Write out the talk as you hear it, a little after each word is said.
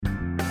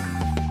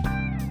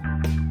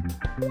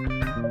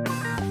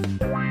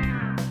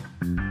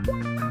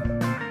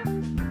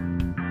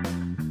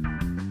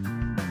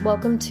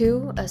Welcome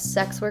to A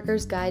Sex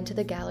Worker's Guide to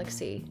the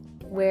Galaxy,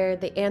 where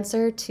the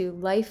answer to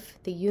life,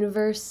 the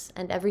universe,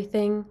 and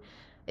everything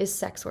is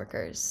sex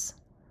workers.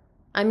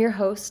 I'm your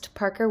host,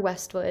 Parker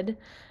Westwood,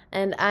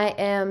 and I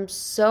am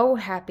so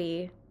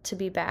happy to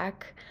be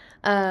back.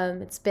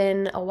 It's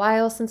been a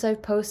while since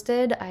I've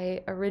posted.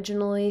 I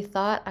originally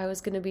thought I was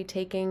going to be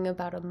taking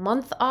about a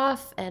month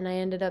off, and I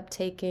ended up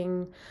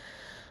taking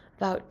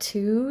about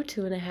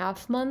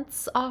 2.5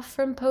 months off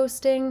from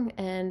posting,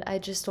 and I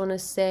just want to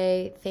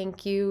say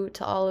thank you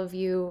to all of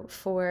you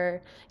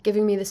for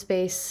giving me the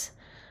space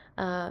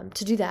to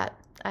do that.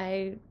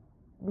 I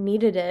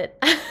needed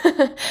it.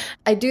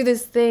 I do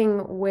this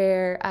thing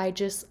where I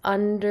just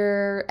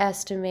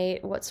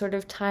underestimate what sort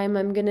of time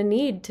I'm gonna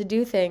need to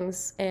do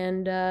things,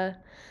 and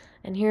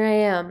here I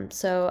am.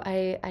 So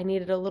I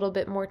needed a little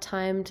bit more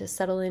time to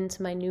settle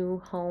into my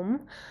new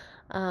home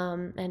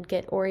and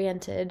get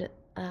oriented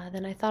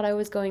than I thought I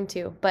was going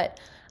to. But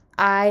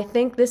I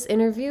think this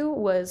interview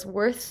was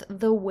worth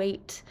the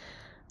wait.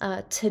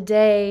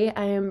 Today,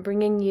 I am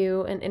bringing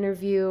you an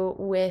interview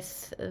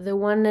with the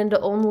one and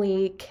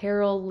only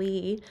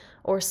Leigh,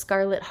 or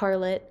Scarlot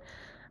Harlot,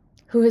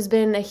 who has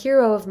been a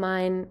hero of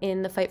mine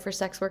in the fight for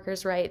sex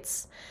workers'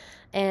 rights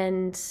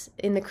and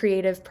in the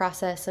creative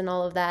process and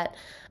all of that.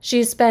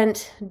 She's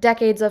spent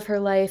decades of her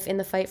life in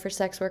the fight for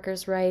sex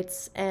workers'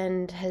 rights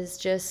and has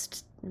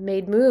just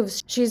made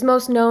moves. She's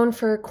most known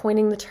for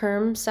coining the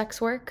term sex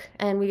work,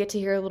 and we get to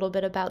hear a little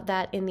bit about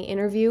that in the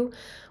interview.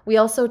 We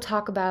also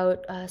talk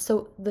about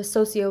the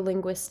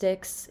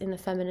sociolinguistics in the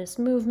feminist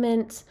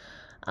movement,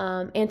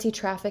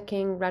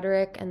 anti-trafficking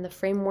rhetoric, and the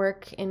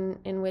framework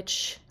in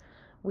which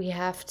we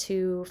have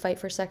to fight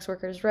for sex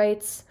workers'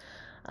 rights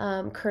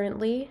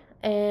currently,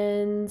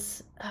 and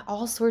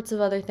all sorts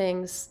of other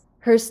things.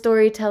 Her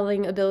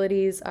storytelling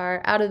abilities are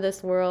out of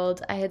this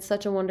world. I had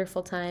such a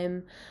wonderful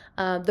time.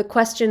 The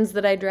questions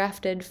that I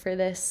drafted for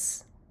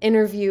this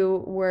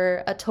interview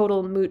were a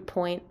total moot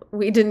point.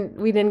 We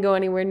didn't go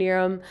anywhere near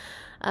them,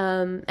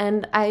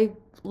 and I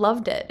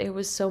loved it. It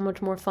was so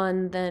much more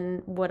fun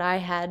than what I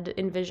had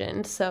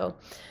envisioned. So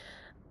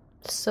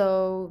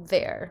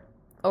there,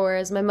 or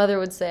as my mother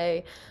would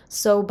say,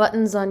 sew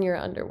buttons on your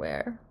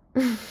underwear.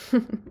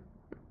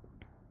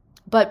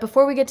 But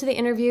before we get to the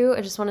interview,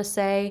 I just want to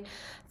say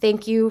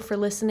thank you for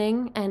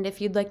listening, and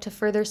if you'd like to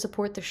further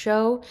support the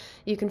show,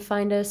 you can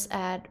find us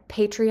at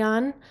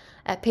Patreon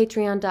at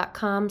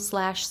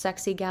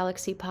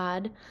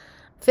patreon.com/sexygalaxypod.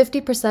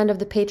 50% of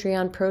the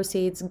Patreon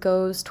proceeds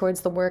goes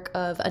towards the work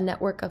of a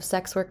network of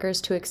sex workers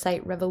to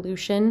excite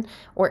revolution,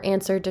 or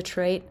Answer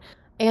Detroit.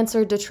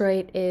 Answer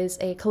Detroit is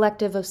a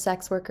collective of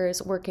sex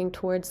workers working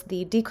towards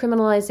the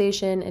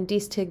decriminalization and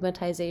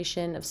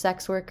destigmatization of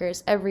sex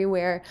workers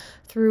everywhere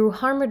through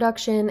harm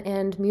reduction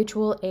and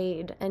mutual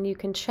aid, and you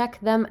can check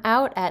them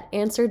out at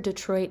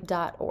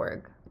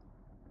answerdetroit.org.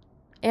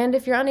 And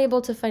if you're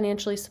unable to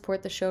financially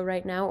support the show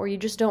right now, or you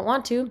just don't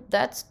want to,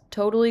 that's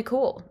totally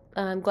cool.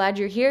 I'm glad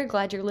you're here,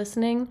 glad you're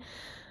listening.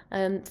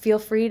 Feel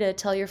free to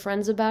tell your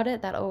friends about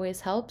it, that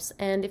always helps.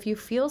 And if you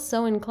feel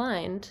so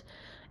inclined,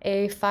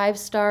 a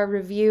 5-star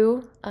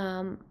review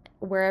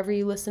wherever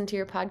you listen to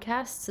your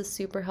podcasts is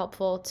super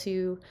helpful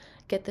to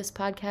get this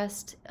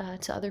podcast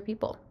to other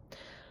people.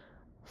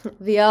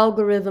 The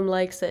algorithm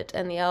likes it,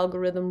 and the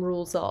algorithm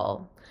rules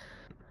all.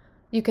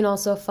 You can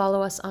also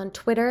follow us on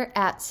Twitter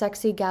at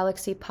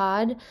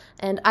SexyGalaxyPod,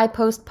 and I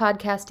post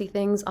podcasty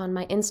things on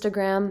my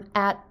Instagram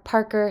at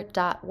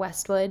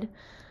parker.westwood.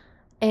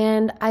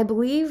 And I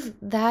believe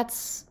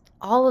that's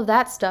all of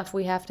that stuff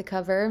we have to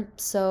cover,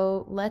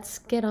 so let's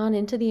get on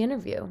into the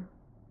interview.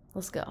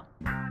 Let's go.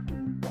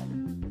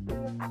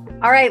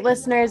 All right,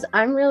 listeners,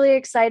 I'm really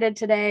excited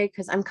today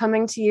because I'm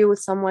coming to you with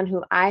someone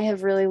who I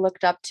have really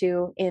looked up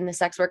to in the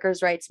sex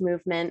workers' rights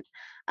movement,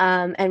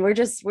 and we're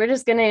just going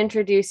to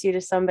introduce you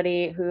to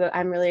somebody who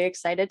I'm really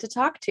excited to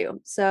talk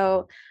to.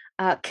 So,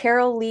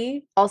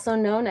 Leigh, also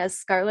known as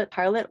Scarlot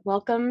Harlot,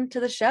 welcome to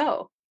the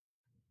show.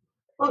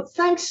 Well,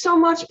 thanks so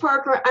much,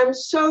 Parker. I'm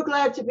so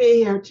glad to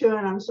be here too,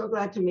 and I'm so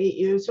glad to meet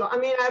you. So, I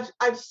mean,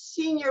 I've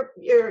seen your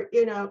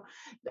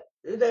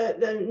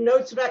the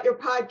notes about your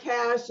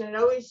podcast, and it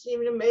always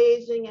seemed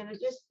amazing. And it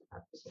just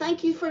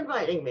thank you for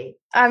inviting me.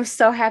 I'm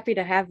so happy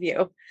to have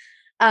you.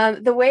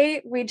 The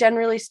way we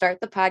generally start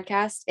the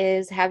podcast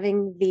is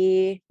having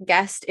the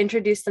guest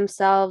introduce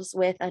themselves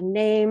with a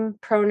name,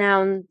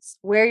 pronouns,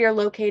 where you're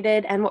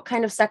located, and what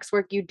kind of sex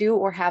work you do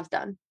or have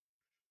done.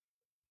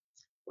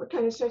 What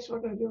kind of sex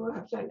work I do or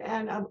have done?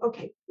 And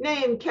okay,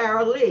 name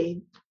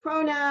Leigh.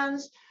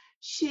 Pronouns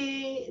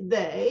she,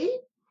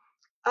 they.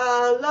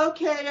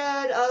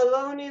 Located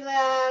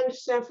Lonelyland,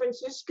 San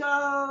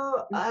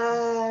Francisco.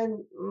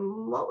 And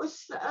what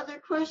was the other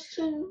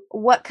question?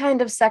 What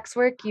kind of sex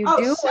work you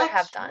do or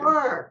have done?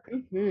 Work.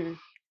 Mm-hmm.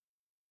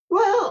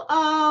 Well,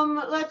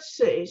 let's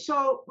see.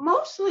 So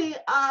mostly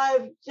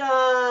I've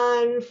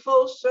done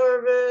full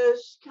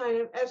service,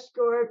 kind of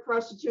escort,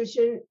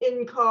 prostitution,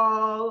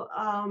 in-call,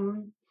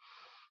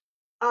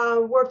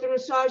 Worked in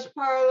massage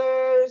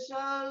parlors,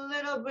 a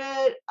little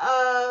bit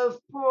of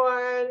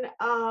porn,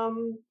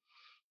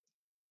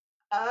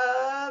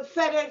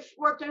 fetish,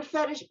 worked in a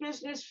fetish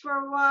business for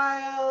a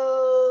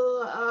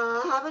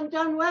while. Haven't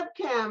done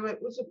webcam. It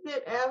was a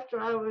bit after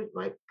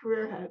my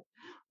career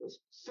was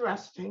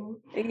thrusting.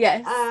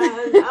 Yes.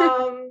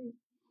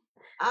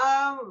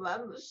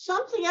 And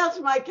something else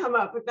might come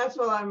up, but that's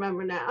all I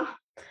remember now.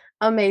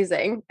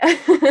 Amazing.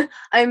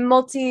 I'm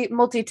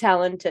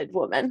multi-talented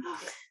woman.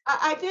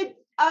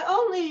 I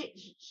only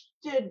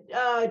did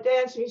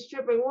dancing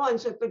stripping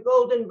once at the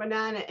Golden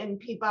Banana in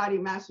Peabody,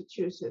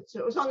 Massachusetts.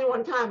 It was only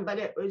one time, but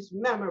it was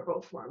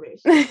memorable for me.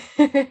 So.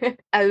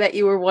 I bet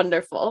you were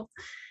wonderful.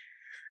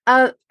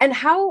 And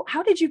how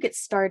did you get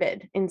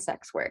started in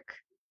sex work?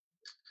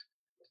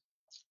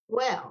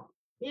 Well,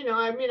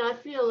 I mean, I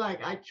feel like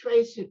I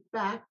trace it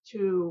back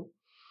to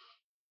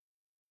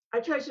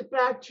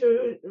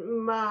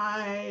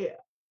my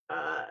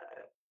uh,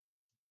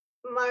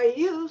 my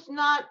youth,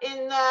 not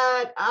in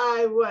that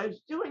I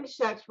was doing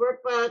sex work,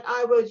 but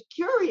I was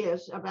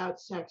curious about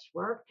sex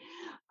work.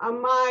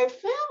 My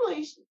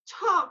family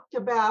talked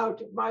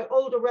about my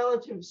older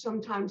relatives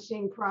sometimes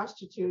seeing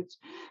prostitutes,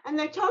 and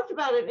they talked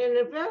about it in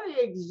a very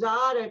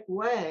exotic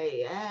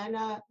way, and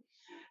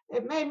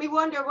it made me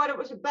wonder what it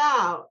was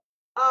about.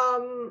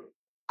 Um,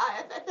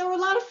 there were a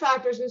lot of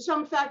factors, and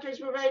some factors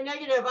were very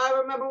negative. I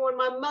remember when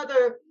my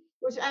mother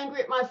was angry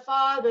at my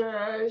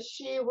father,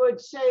 she would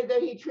say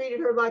that he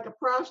treated her like a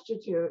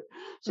prostitute.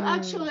 So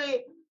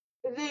actually,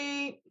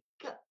 the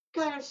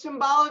kind of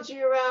symbology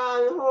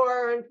around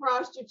whore and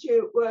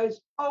prostitute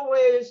was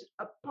always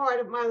a part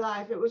of my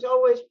life. It was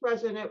always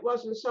present. It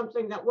wasn't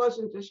something that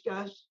wasn't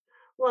discussed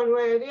one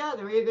way or the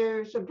other,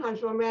 either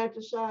sometimes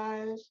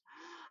romanticized.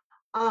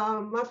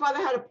 My father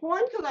had a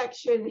porn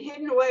collection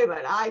hidden away,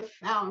 but I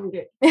found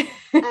it.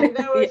 And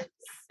there was, Yes.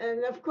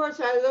 and of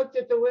course, I looked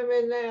at the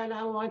women there, and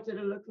I wanted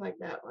to look like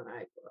that when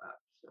I grew up.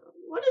 So,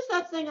 what is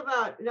that thing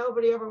about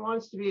nobody ever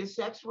wants to be a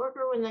sex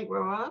worker when they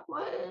grow up?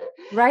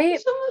 Right?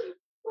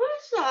 What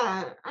is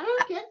that? I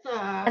don't get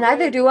that. And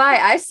neither do I.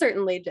 I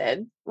certainly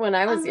did when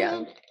I I was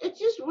young. mean, it's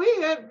just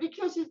weird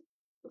because it's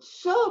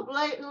so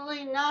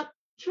blatantly not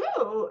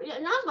true. Yeah,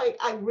 not like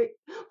I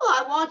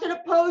wanted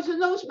to pose in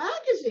those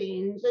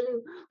magazines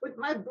and with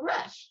my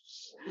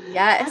breasts and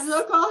Yes.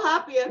 look all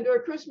happy under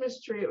a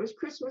Christmas tree. It was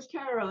Christmas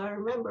Carol. I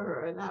remember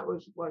her, and that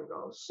was one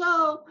goal.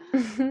 So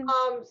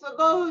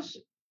those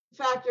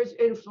factors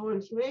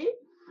influenced me.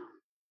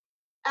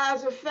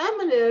 As a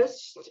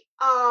feminist,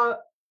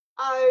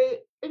 I,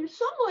 in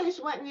some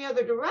ways, went in the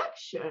other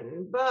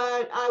direction,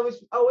 but I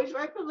was always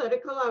very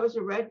political. I was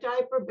a red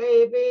diaper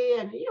baby,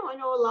 and I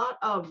know a lot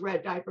of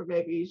red diaper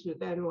babies who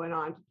then went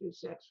on to do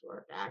sex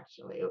work.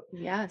 Actually,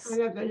 Yes.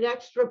 kind of the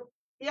next.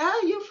 Yeah,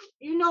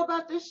 you know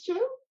about this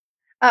too.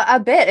 A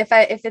bit,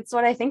 if it's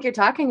what I think you're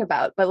talking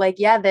about, but like,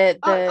 yeah, the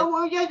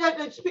Well, yeah,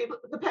 that's people.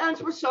 The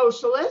parents were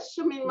socialists.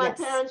 I mean, my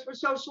yes. parents were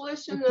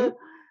socialists in Hmm. the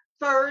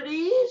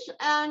 30s,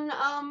 and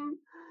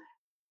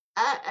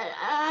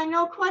I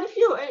know quite a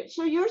few.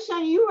 So you're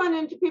saying you run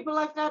into people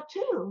like that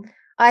too?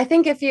 I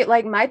think if you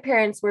like, my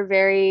parents were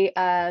very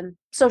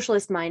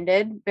socialist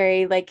minded,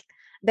 very like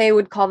they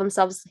would call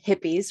themselves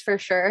hippies for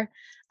sure.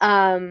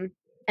 Um,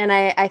 and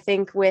I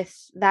think with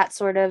that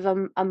sort of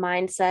a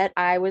mindset,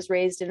 I was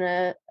raised in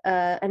an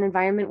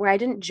environment where I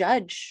didn't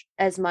judge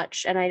as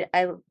much, and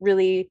I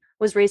really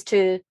was raised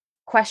to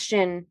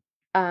question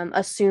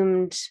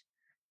assumed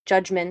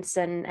judgments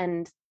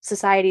and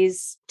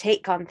society's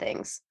take on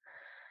things.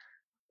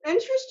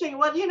 Interesting.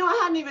 Well, I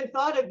hadn't even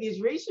thought of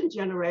these recent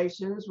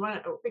generations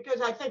because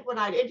I think when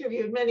I'd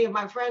interviewed many of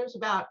my friends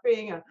about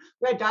being a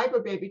red diaper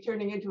baby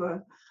turning into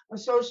a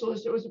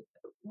socialist, it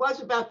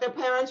was about their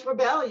parents'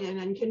 rebellion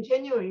and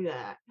continuing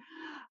that.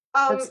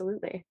 Um,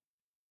 Absolutely.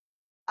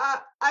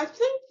 I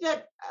think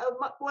that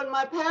when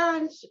my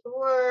parents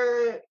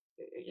were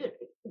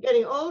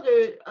getting older,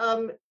 it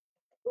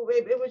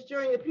was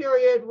during the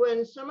period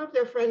when some of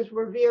their friends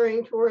were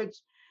veering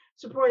towards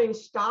supporting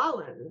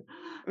Stalin.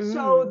 Mm,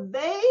 So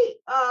they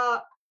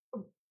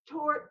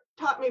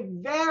taught me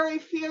very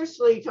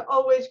fiercely to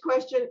always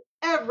question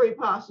every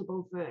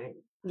possible thing.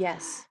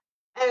 yes.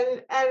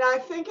 And I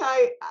think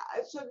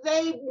so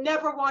they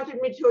never wanted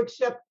me to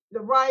accept the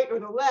right or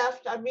the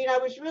left. I mean, I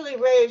was really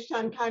raised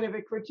on kind of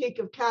a critique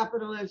of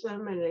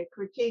capitalism and a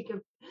critique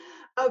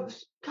of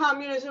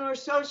communism or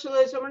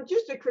socialism and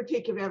just a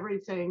critique of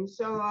everything.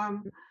 So I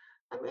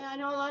mean, I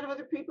know a lot of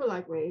other people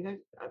like me.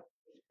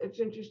 It's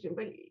interesting,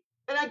 but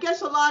and I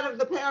guess a lot of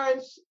the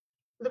parents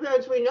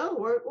we know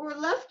were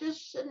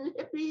leftists and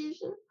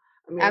hippies. And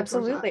I mean, of course,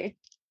 Absolutely.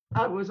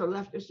 I was a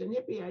leftist and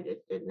hippie. I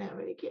just didn't have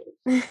any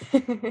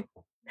kids.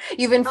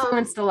 You've Um,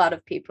 influenced a lot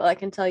of people, I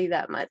can tell you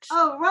that much.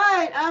 oh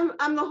right,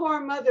 I'm the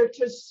whore mother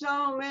to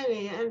so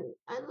many, and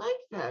I like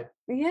that.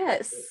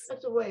 Yes,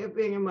 That's a way of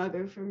being a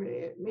mother for me.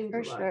 It means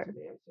a for lot to sure.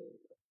 me.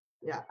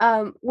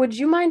 Yeah. Would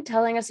you mind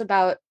telling us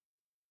about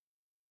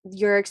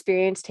your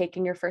experience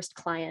taking your first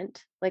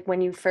client, like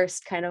when you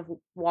first kind of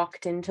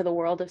walked into the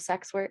world of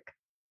sex work?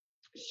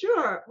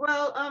 Sure.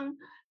 Well,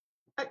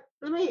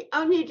 let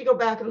I need to go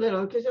back a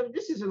little because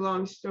this is a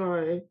long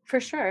story. For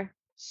sure.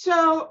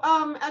 So,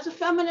 as a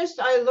feminist,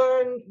 I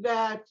learned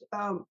that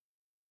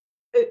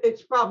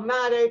it's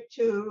problematic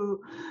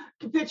to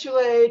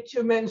capitulate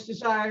to men's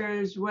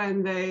desires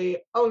when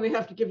they only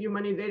have to give you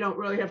money. They don't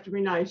really have to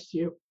be nice to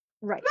you.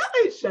 Right. That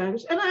made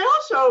sense. And I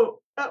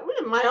also,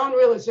 my own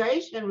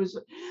realization was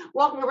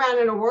walking around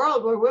in a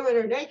world where women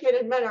are naked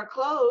and men are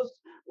clothed.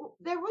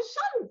 There was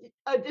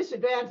some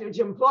disadvantage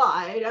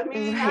implied. I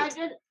mean, I Right.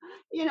 did,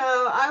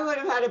 I would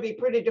have had to be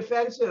pretty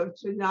defensive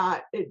to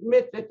not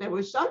admit that there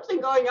was something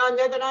going on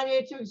there that I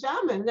needed to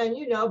examine. Then,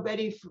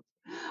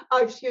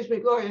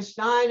 Gloria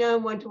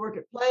Steinem went to work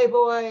at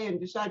Playboy and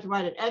decided to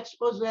write an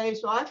expose.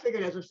 So I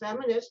figured as a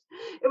feminist,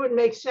 it would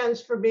make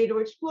sense for me to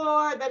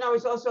explore. Then I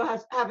was also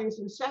having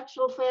some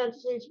sexual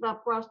fantasies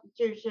about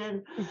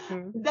prostitution.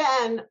 Hmm.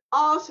 Then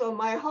also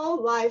my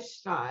whole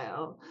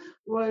lifestyle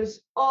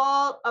was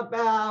all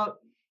about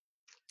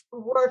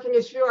working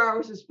as few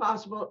hours as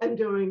possible and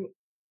doing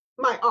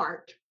my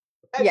art.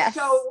 And so Yes.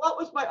 what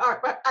was my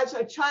art? As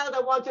a child,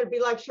 I wanted to be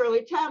like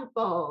Shirley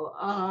Temple.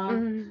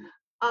 Mm.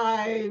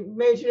 I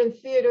majored in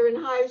theater in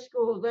high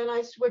school. Then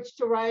I switched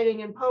to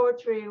writing and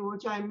poetry,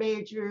 which I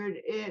majored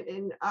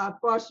in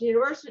Boston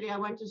University. I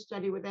went to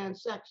study with Anne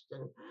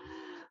Sexton.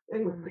 Oh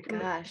And my the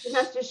gosh.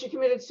 semester she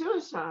committed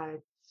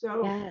suicide.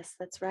 So, Yes,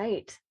 that's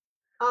right.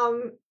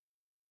 um,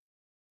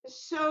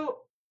 so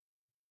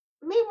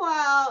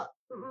meanwhile,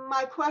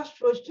 my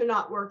quest was to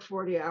not work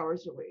 40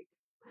 hours a week.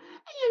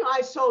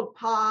 I sold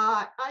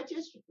pot. I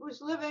just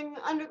was living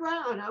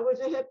underground. I was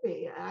a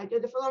hippie. I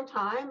did it for a long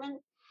time and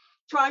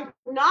trying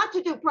not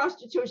to do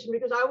prostitution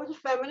because I was a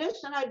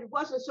feminist and I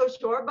wasn't so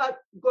sure, but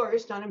Gloria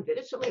Steinem did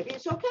it, so maybe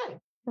it's okay.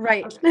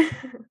 Right. Okay.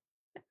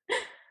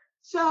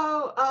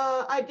 So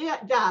I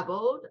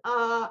dabbled.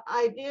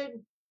 I did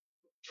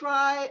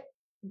try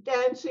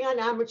dancing on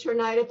amateur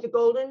night at the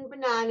Golden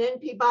Banana in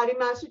Peabody,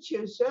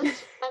 Massachusetts,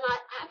 and I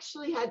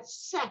actually had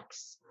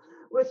sex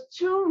with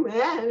two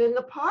men in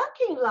the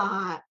parking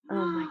lot. Oh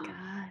my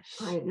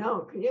gosh. I know.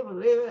 Can you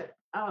believe it?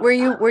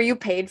 Were you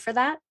paid for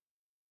that?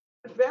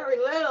 Very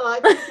little. I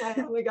think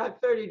I only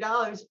got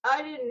 $30.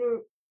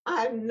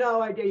 I had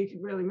no idea you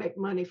could really make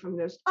money from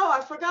this. Oh,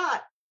 I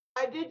forgot.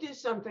 I did do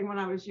something when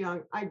I was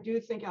young. I do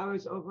think I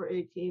was over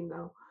 18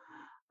 though.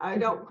 I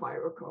don't Mhm.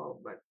 quite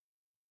recall, but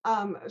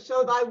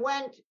so I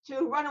went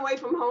to run away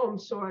from home,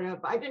 sort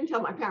of. I didn't tell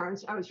my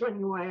parents I was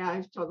running away.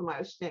 I told them I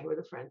was staying with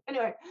a friend.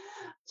 Anyway,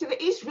 to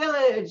the East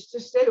Village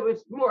to stay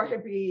with more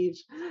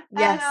hippies. And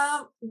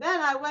Yes. then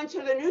I went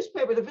to the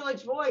newspaper, the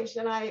Village Voice,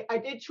 and I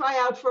did try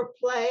out for a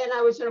play. And I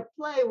was in a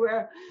play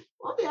where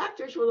all the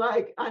actors were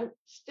like on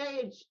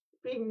stage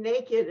being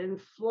naked and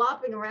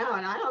flopping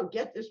around. I don't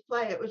get this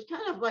play. It was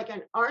kind of like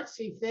an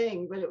artsy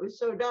thing, but it was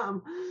so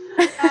dumb.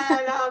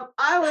 And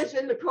I was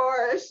in the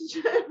chorus.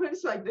 It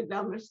was like the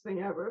dumbest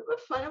thing ever, but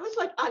fun. It was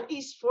like on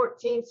East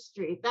 14th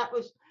Street. That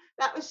was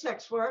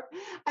sex work.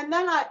 And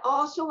then I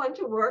also went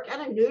to work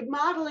at a nude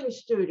modeling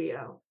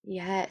studio.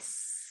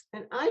 Yes.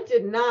 And I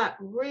did not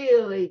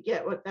really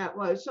get what that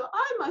was. So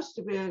I must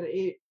have been,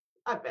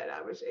 I bet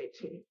I was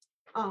 18.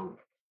 Um,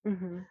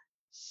 Hmm.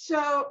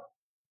 so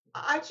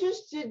I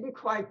just didn't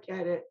quite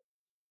get it.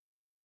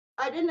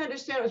 I didn't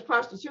understand it was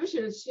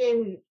prostitution. It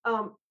seemed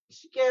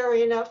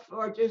scary enough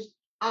or just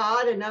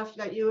odd enough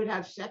that you would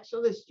have sex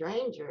with a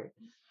stranger.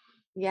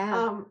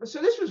 Yeah. So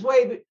this was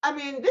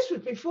this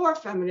was before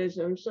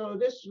feminism. So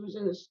this was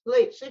in the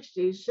late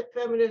 60s.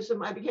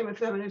 Feminism, I became a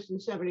feminist in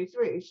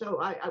 73. So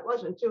I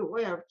wasn't too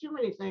aware of too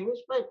many things,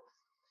 but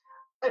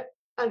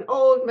an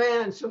old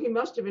man, so he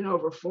must have been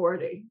over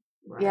 40,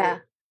 right? Yeah.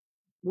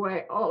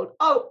 Way old.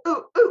 Oh,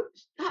 ooh, ooh.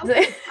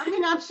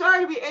 I'm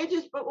sorry to be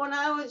ageist, but when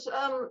I was,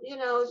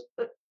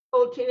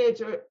 old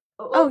teenager,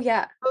 Oh old,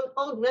 yeah.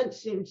 old men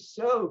seemed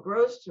so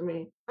gross to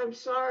me. I'm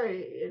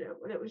sorry,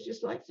 but it was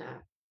just like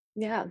that.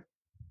 Yeah.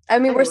 I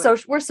mean, we're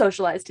Anyway, we're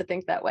socialized to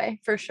think that way,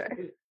 for sure.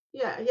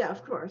 yeah,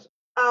 of course.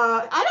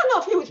 I don't know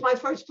if he was my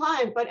first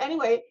client, but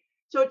anyway,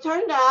 so it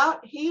turned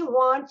out he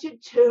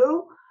wanted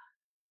to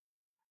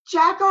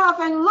jack off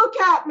and look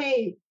at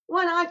me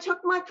when I took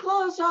my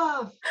clothes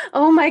off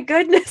Oh my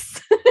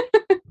goodness.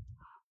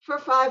 for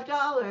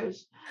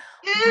 $5.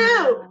 Ew,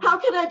 Wow. how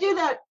can I do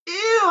that?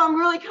 Ew, I'm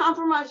really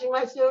compromising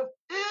myself.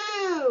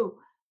 Ew.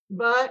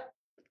 But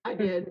I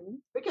did Mhm.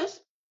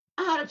 because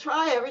I had to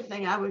try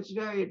everything. I was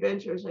very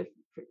adventurous.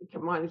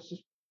 Come on,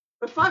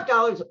 but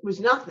 $5 was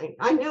nothing.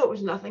 I knew it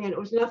was nothing, and it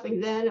was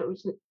nothing then.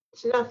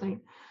 It's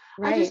nothing.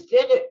 I Right. just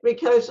did it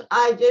because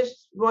I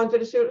just wanted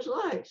to see what it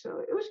was like. So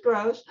it was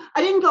gross.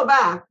 I didn't go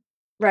back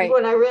Right.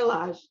 when I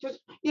realized, because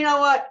you know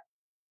what?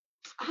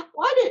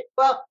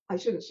 Well, I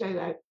shouldn't say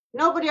that.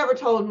 Nobody ever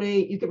told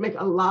me you could make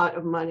a lot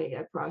of money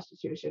at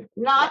prostitution.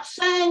 Not Yes.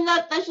 saying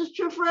that this is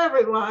true for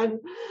everyone.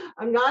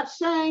 I'm not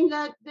saying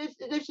that this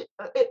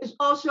is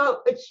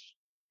also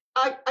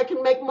I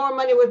can make more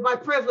money with my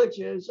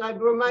privileges.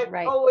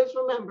 Right. Always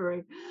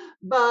remembering,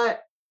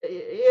 but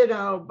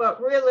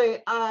but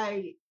really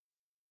I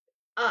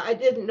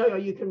didn't know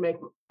you can make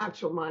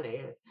actual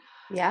money.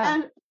 Yeah.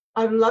 And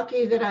I'm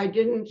lucky that I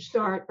didn't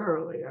start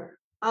earlier.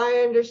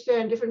 I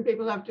understand different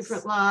people have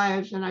different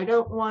lives, and I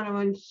don't want to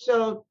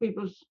insult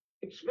people's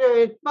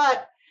experience,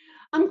 but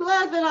I'm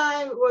glad that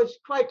I was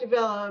quite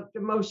developed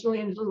emotionally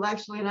and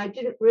intellectually, and I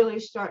didn't really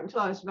start until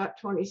I was about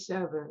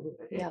 27.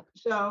 Yep.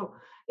 So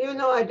even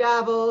though I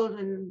dabbled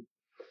and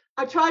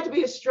I tried to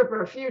be a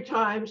stripper a few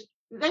times,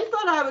 they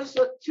thought I was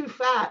too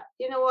fat.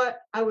 You know what?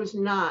 I was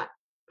not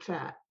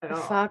fat at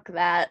all. Fuck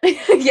that.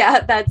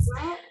 Yeah, that's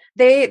Well,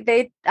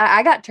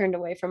 I got turned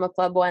away from a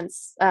club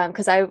once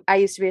because I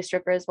used to be a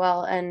stripper as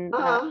well, and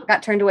uh,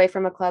 got turned away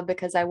from a club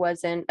because I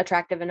wasn't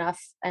attractive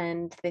enough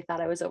and they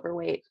thought I was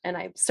overweight, and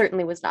I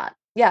certainly was not.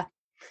 Yeah.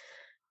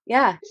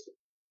 Yeah.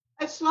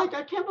 it's like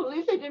I can't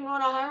believe they didn't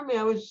want to hire me.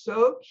 I was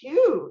so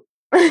cute.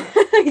 Uh,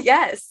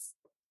 Yes.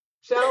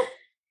 so,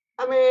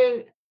 I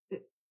mean,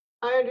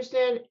 I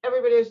understand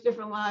everybody has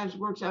different lives,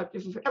 works out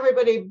different for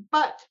everybody,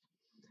 but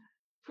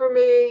for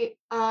me,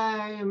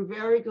 I am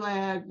very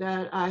glad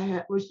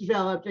that was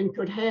developed and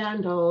could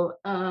handle,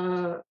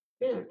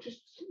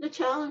 just the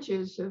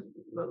challenges of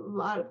a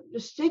lot of the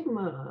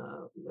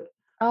stigma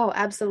Oh,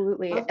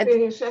 absolutely. of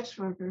being a sex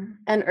worker.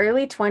 And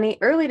early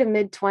to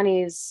mid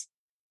 20s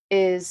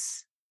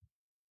is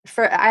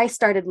for I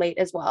started late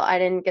as well. I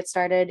didn't get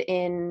started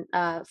in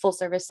full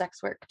service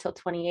sex work till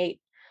 28.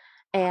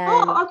 And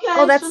Oh,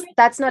 okay. So,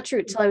 that's not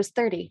true till I was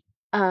 30.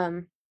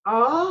 Um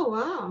oh,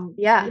 wow.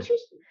 yeah.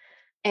 Interesting.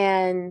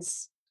 And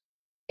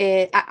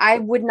I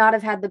would not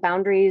have had the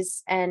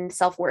boundaries and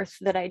self-worth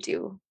that I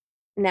do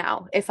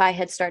now if I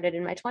had started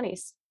in my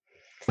 20s.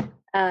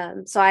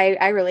 So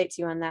I relate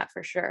to you on that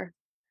for sure.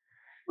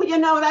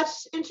 Well,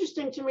 that's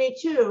interesting to me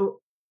too,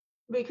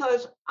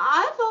 because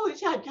I've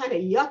always had kind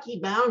of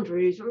yucky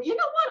boundaries. I mean, you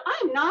know what?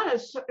 I'm not a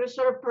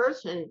sort of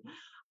person.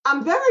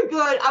 I'm very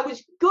good. I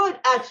was good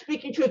at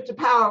speaking truth to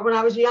power when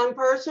I was a young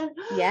person.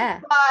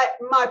 Yeah.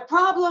 But my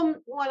problem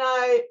when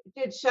I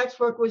did sex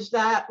work was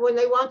that when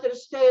they wanted to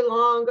stay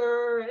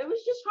longer, it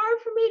was just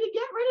hard for me to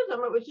get rid of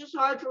them. It was just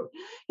hard for,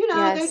 they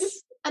just,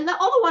 Yes. and then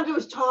all they want to do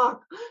is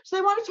talk. So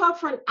they want to talk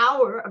for an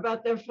hour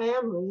about their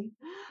family.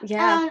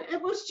 Yeah. And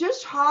it was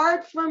just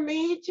hard for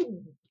me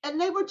to, and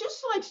they were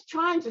just like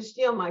trying to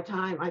steal my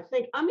time, I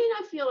think. I mean,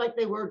 I feel like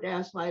they were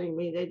gaslighting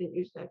me. They didn't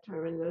use that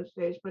term in those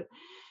days, but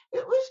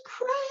it was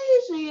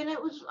crazy. And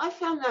I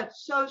found that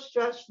so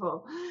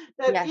stressful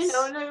that, Yes.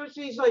 and there was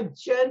these like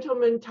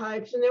gentleman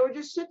types, and they would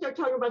just sit there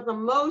talking about the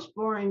most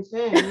boring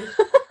things.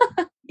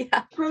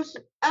 Yeah.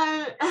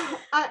 And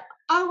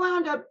I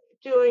wound up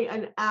doing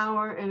an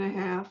hour and a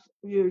half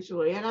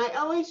usually. And I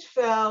always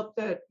felt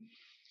that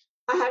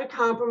I had to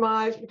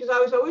compromise because I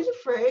was always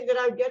afraid that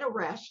I'd get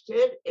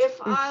arrested if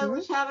I Hmm.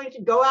 was having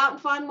to go out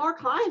and find more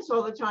clients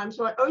all the time.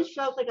 So I always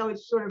felt like I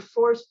was sort of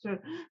forced to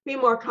be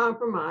more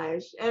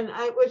compromised. And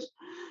I was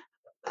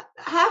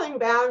having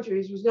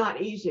boundaries was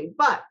not easy,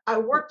 but I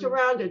worked Hmm.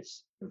 around it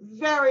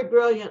very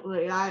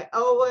brilliantly. I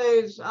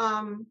always,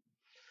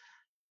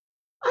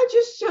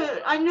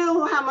 I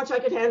knew how much I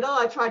could handle.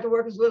 I tried to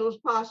work as little as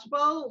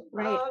possible,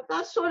 Right.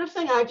 that sort of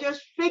thing. I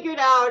just figured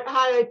out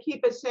how to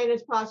keep as sane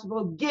as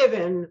possible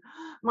given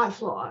my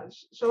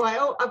flaws. So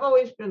I've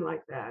always been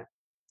like that.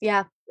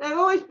 Yeah. They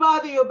always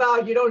bother you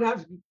about you don't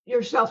have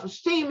your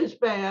self-esteem is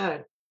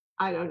bad.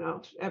 I don't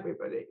know,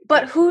 everybody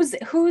But does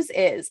it. whose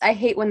is? I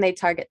hate when they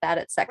target that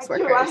at I sex do. I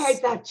hate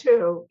workers. that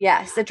too.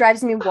 Yes, it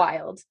drives me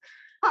wild.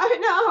 I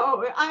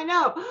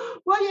know.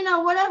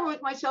 Well, whatever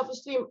with my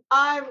self-esteem,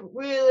 I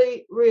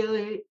really,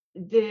 really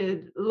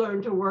did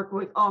learn to work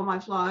with all my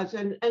flaws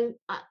and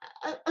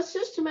a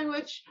system in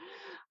which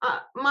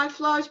my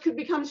flaws could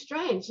become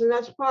strengths. And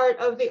that's part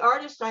of the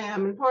artist I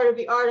am and part of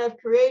the art I've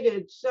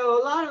created.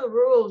 So a lot of the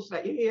rules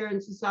that you hear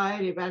in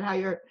society about how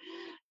your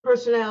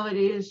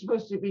personality is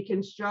supposed to be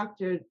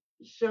constructed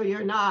so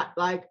you're not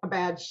like a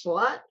bad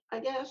slut, I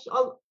guess.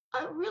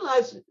 I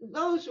realized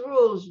those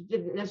rules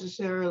didn't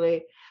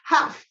necessarily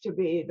have to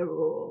be the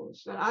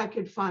rules, that I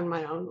could find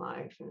my own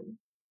life and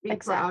be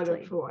proud of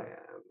Exactly. who I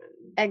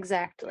am.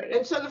 Exactly.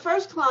 And so the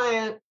first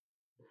client,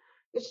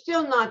 it's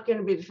still not going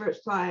to be the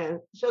first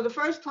client. So the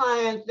first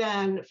client,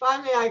 then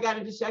finally I got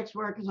into sex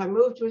work because I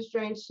moved to a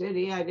strange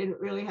city. I didn't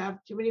really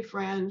have too many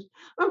friends.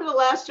 Remember the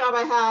last job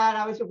I had,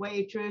 I was a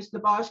waitress. The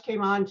boss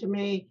came on to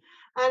me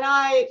and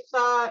I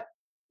thought,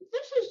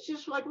 this is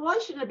just like, why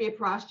shouldn't I be a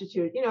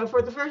prostitute?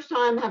 For the first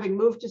time, having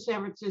moved to San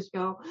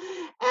Francisco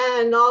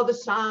and all the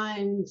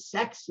signs,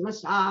 sex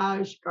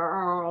massage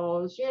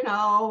girls,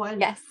 and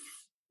Yes.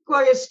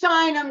 Gloria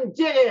Steinem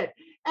did it.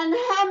 And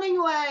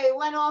Hemingway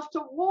went off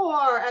to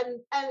war,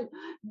 and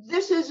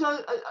this is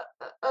a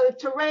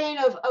terrain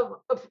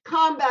of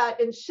combat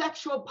and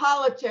sexual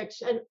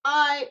politics, and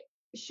I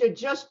should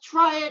just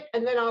try it,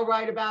 and then I'll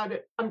write about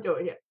it. I'm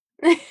doing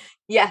it.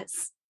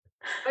 Yes.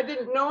 I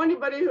didn't know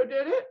anybody who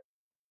did it.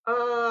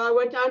 I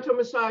went down to a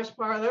massage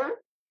parlor,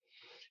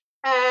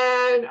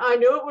 and I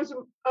knew it was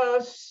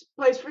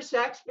a place for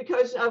sex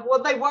because,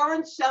 they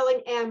weren't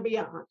selling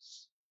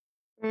ambiance.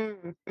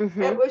 It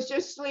Mm-hmm. was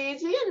just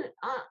sleazy, and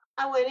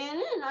I went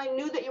in and I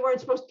knew that you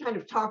weren't supposed to kind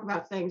of talk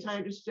about things. I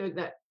understood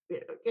that,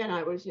 again,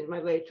 I was in my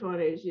late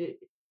 20s.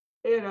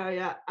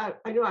 Yeah,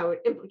 I knew I would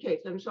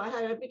implicate them, so I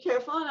had to be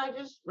careful. And I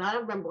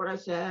don't remember what I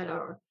said,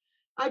 or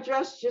I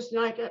dressed just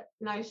like a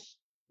nice,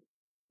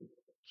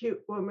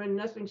 cute woman,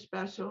 nothing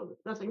special,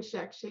 nothing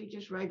sexy,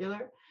 just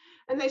regular.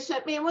 And they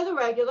sent me in with a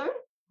regular,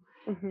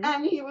 Hmm.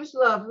 and he was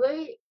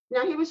lovely.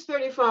 Now he was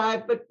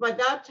 35, but by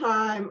that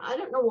time, I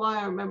don't know why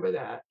I remember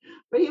that,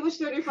 but he was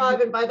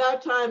 35, and by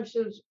that time,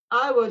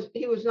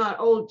 he was not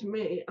old to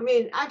me. I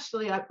mean,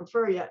 actually, I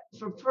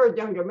preferred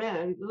younger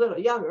men, a little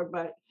younger,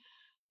 but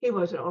he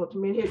wasn't old to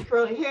me. He had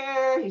curly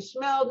hair, he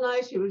smelled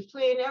nice, he was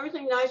clean,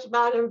 everything nice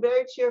about him,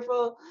 very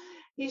cheerful.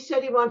 He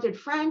said he wanted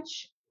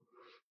French,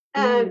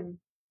 and Mm.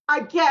 I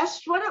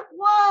guessed what it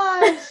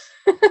was.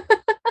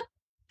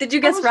 Did you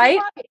I guess was right?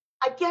 right.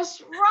 I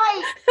guessed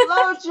right.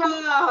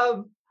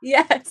 Blowjob.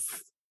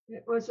 Yes.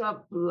 It was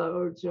a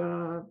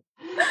blowjob.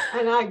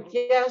 And I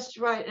guessed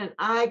right, and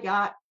I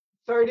got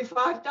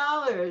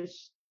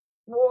 $35.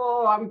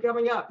 Whoa, I'm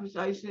coming up because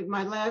I said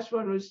my last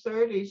one was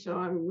 30, so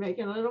I'm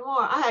making a little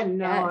more. I had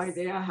no Yes.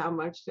 idea how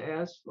much to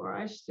ask for.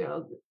 I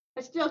still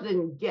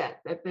didn't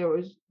get that there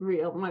was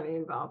real money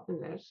involved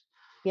in this.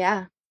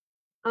 Yeah.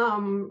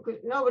 'Cause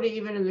nobody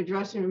even in the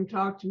dressing room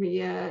talked to me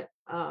yet.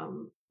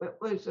 It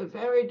was a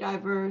very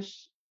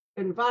diverse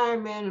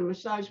environment, a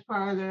massage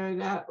parlor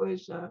that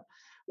was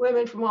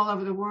women from all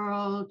over the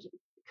world,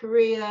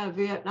 Korea,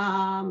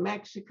 Vietnam,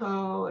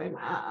 Mexico, and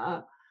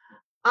I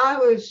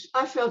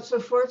felt so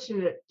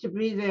fortunate to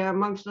be there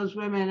amongst those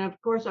women.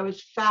 Of course, I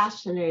was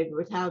fascinated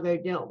with how they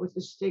dealt with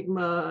the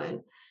stigma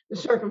and the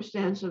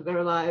circumstance of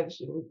their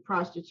lives and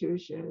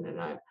prostitution.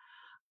 And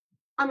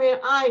I mean,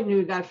 I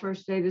knew that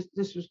first day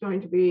this was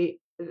going to be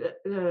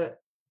the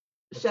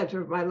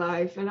center of my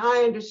life, and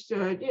I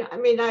understood. I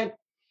mean, I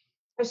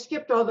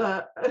skipped all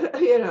the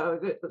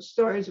the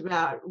stories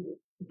about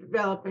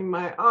developing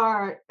my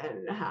art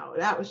and how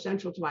that was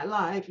central to my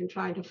life and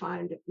trying to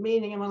find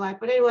meaning in my life.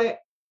 But anyway,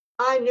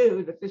 I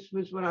knew that this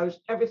was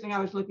everything I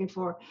was looking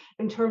for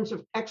in terms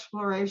of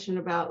exploration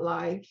about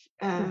life.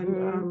 And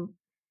Hmm.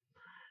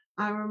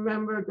 I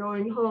remember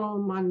going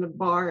home on the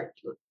BART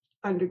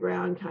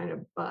underground kind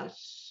of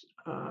bus,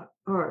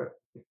 or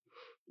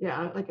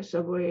yeah, like a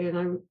subway,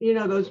 and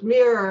those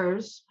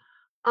mirrors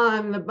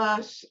on the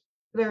bus,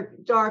 they're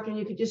dark and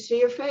you could just see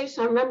your face.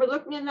 I remember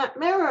looking in that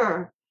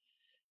mirror,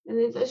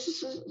 and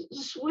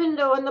this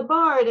window in the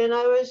BART, and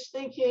I was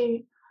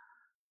thinking,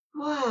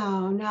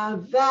 wow, now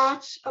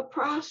that's a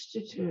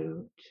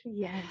prostitute. And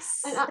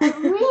Yes. I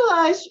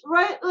realized,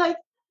 right, like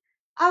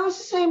I was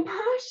the same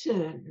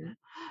person,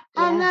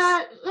 and Yes.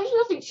 that there's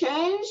nothing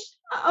changed.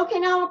 Okay,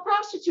 now I'm a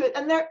prostitute,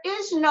 and there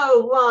is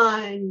no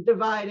line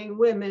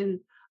dividing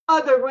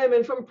other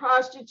women from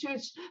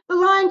prostitutes. The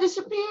line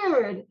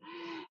disappeared,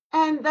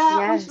 and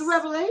that was the Yes.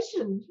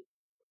 revelation.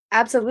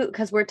 Absolutely,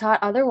 because we're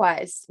taught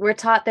otherwise. We're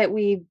taught that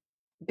we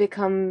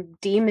become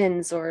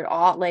demons or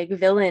all like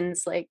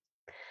villains, like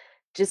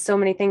just so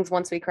many things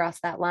once we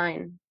cross that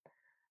line.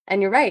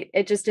 And you're right,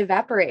 it just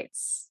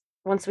evaporates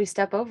once we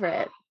step over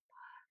it.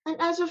 And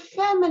as a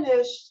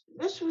feminist,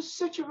 this was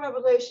such a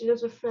revelation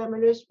as a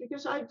feminist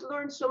because I'd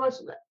learned so much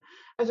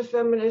as a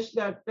feminist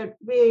that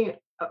being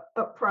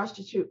a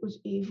prostitute was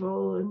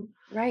evil, and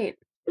Right.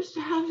 just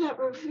to have that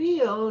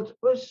revealed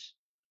was,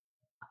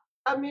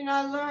 I mean,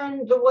 I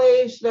learned the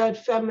ways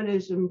that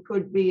feminism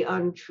could be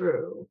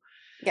untrue.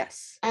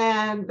 Yes.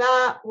 And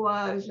that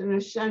was an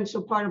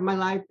essential part of my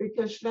life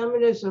because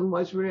feminism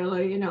was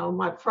really,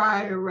 my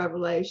prior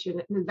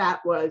revelation. And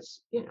that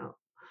was,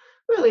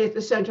 really at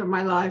the center of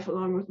my life,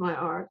 along with my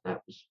art. I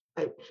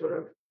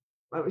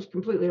was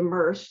completely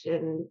immersed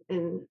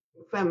in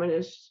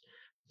feminist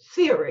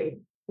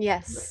theory. But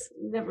Yes.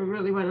 never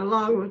really went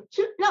along with,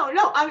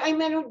 no, I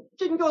mean, it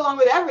didn't go along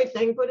with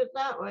everything, put it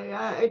that way.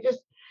 I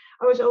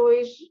was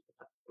always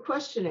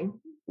questioning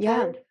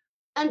Yeah.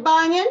 and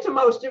buying into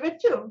most of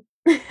it too.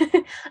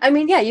 I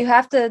mean, yeah, you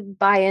have to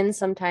buy in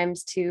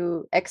sometimes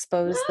to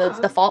expose the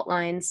Yeah, fault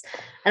lines.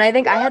 And I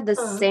think I had the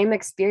yeah. same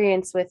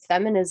experience with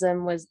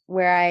feminism was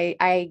where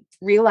I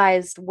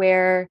realized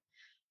where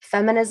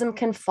feminism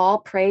can fall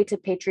prey to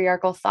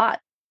patriarchal thought.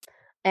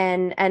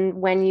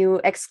 And when you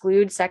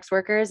exclude sex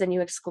workers and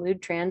you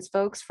exclude trans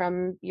folks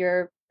from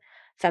your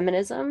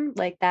feminism,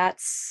 like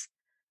that's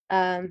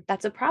a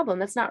problem.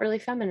 That's not really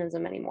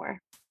feminism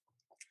anymore.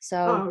 So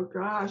Oh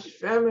gosh,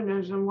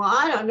 feminism. Well,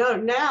 I don't know.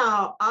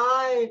 Now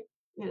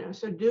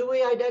so do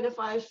we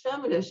identify as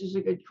feminists is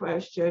a good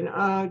question.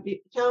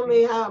 Tell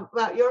me how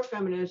about your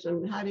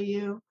feminism. How do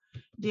you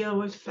deal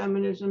with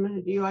feminism,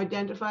 and do you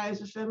identify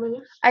as a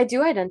feminist? I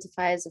do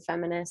identify as a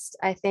feminist.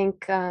 I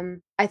think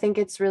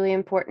it's really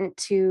important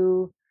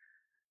to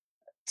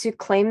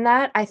claim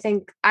that. I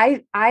think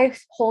I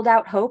hold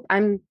out hope.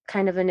 I'm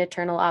kind of an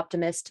eternal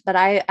optimist, but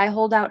I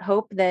hold out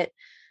hope that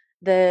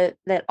that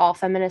all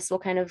feminists will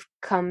kind of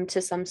come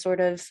to some sort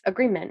of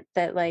agreement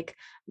that like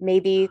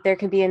maybe there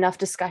can be enough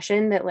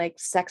discussion that like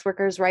sex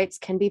workers' rights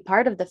can be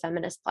part of the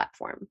feminist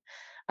platform,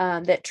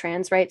 that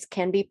trans rights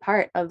can be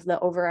part of the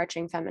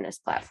overarching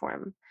feminist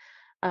platform.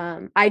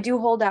 I do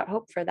hold out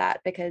hope for that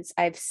because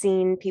I've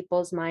seen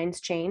people's minds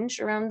change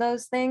around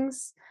those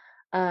things.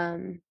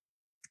 And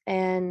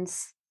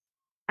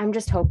I'm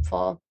just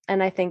hopeful.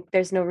 And I think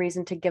there's no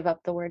reason to give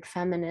up the word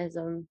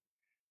feminism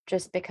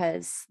just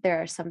because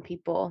there are some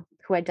people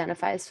who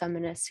identify as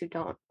feminists who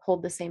don't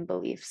hold the same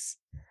beliefs.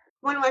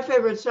 One of my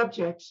favorite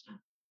subjects.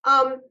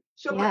 But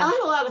I Yeah. had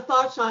a lot of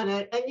thoughts on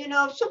it, and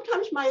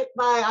sometimes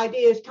my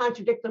ideas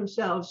contradict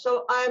themselves.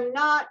 So I'm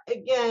not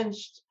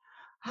against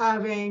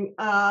having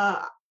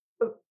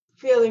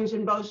feelings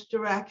in both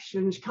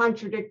directions,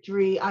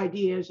 contradictory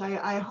ideas.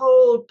 I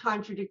hold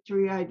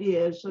contradictory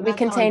ideas, so We that's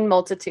how I. contain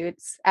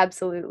multitudes.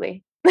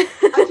 Absolutely.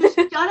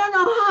 I don't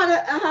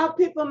know how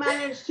people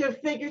manage to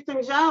figure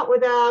things out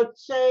without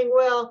saying,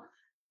 well,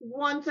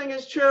 one thing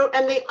is true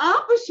and the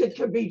opposite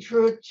could be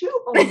true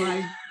too. Oh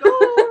my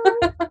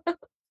god.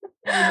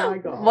 Oh my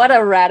What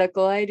god. a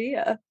radical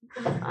idea.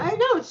 I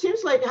know, it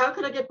seems like, how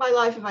could I get by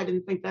life if I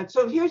didn't think that?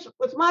 So here's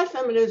with my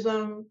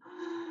feminism.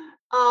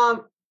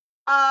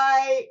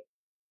 I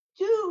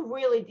do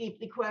really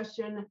deeply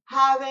question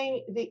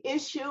having the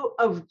issue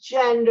of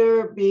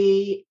gender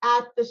be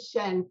at the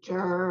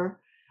center.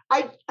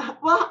 I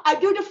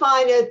do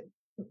define it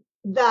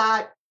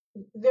that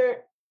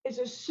there is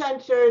a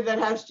center that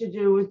has to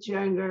do with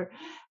gender,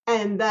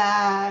 and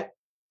that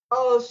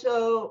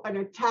also an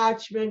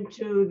attachment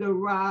to the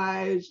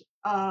rise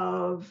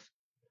of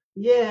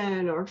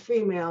yin or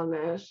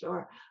femaleness.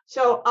 Or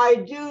so I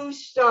do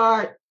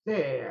start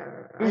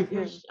there. I Mm-hmm.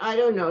 guess I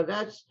don't know.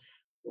 That's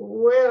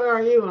where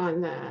are you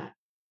on that?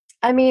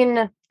 I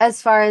mean,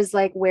 as far as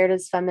like where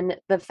does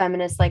the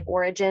feminist like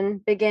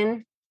origin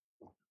begin?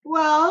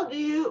 Well, do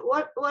you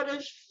what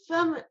is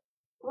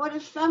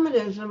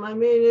feminism? I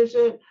mean, is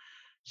it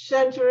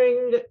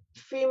centering the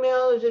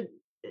female?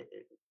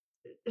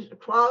 Is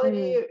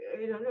equality? Mm,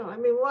 I don't know. I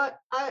mean,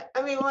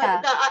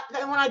 yeah.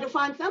 when I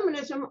define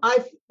feminism,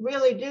 I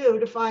really do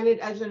define it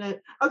as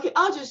okay,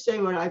 I'll just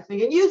say what I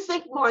think, and you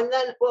think more, and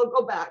then we'll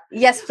go back.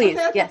 Yes, please.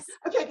 Okay, okay, Yes.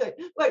 okay, good.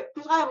 Wait,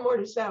 because I have more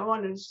to say. I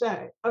wanted to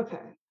say.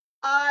 Okay,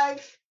 I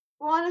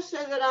want to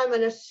say that I'm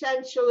an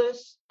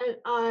essentialist, and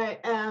I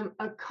am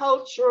a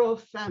cultural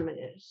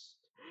feminist.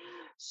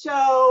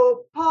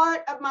 So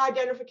part of my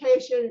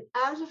identification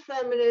as a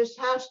feminist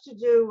has to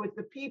do with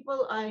the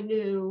people I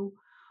knew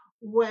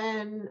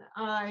when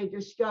I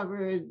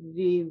discovered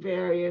the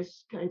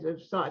various kinds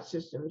of thought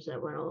systems that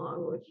went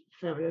along with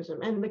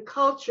feminism and the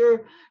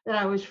culture that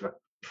I was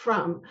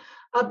from,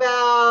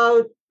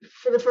 about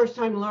for the first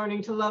time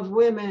learning to love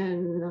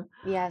women,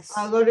 Yes.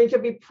 learning to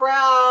be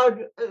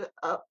proud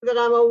that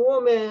I'm a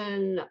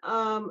woman.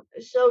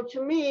 So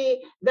to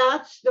me,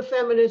 that's the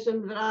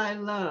feminism that I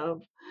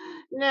love.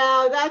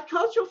 Now, that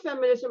cultural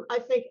feminism, I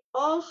think,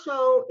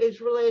 also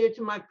is related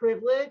to my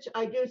privilege.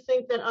 I do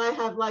think that I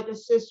have like a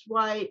cis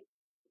white,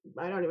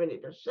 I don't even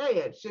need to say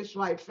it, cis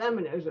white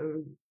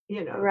feminism,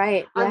 you know.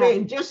 Right. I Yeah.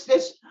 mean, just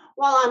this,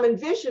 while I'm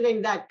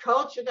envisioning that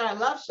culture that I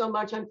love so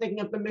much, I'm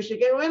thinking of the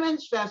Michigan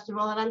Women's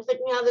Festival, and I'm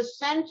thinking how the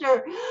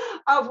center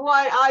of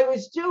what I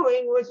was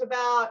doing was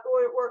about,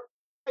 or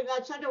in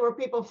that center were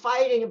people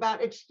fighting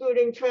about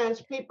excluding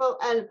trans people,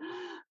 and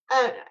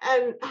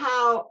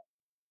how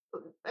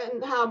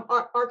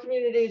our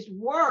communities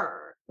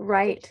were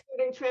Right.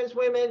 excluding trans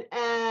women,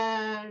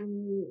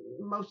 and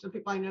most of the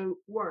people I knew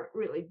weren't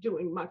really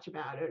doing much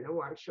about it and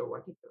weren't sure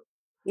what to do.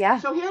 Yeah.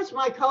 So here's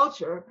my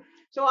culture.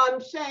 So I'm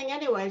saying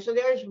anyway, so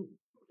there's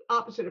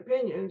opposite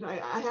opinions.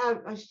 I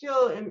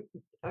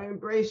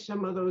embrace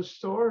some of those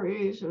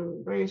stories and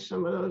embrace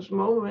some of those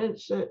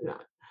moments that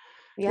not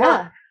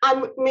Yeah.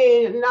 I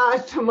mean,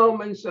 not the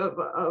moments of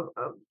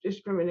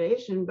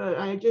discrimination, but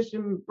I just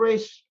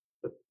embrace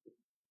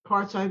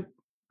parts I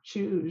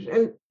choose.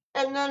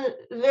 And then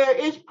there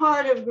is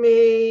part of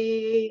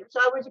me.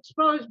 So I was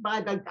exposed by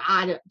the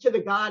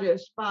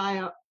goddess by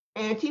a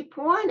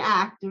anti-porn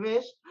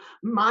activist,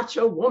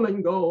 Macho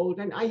Woman Gold.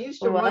 And I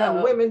used to run a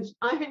Whoa. women's,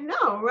 I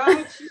know,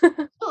 right? She's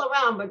still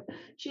around, but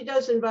she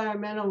does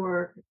environmental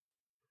work.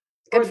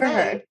 Good Or for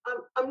her.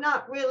 I'm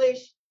not really,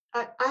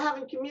 I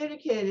haven't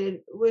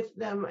communicated with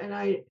them, and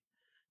I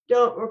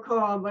don't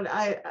recall, but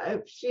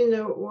I've seen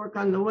their work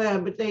on the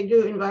web, but they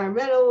do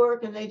environmental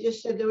work, and they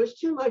just said there was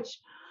too much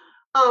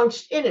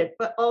angst in it.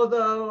 But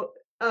although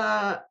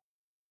I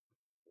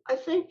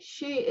think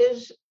she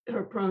is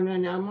her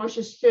pronoun now,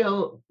 Marcia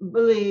still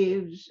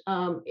believes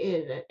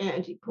in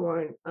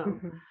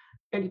Hmm.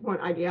 anti-porn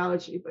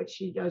ideology, but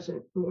she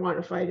doesn't want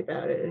to fight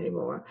about it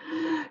anymore.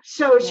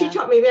 So she Yeah.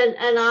 taught me then,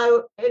 and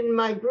in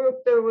my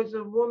group there was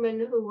a woman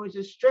who was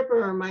a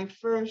stripper, my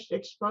first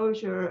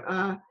exposure,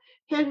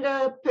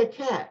 Hinda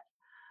Paquette,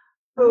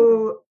 Oh.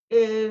 who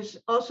is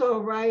also a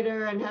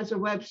writer and has a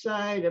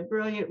website, a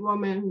brilliant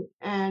woman.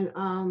 And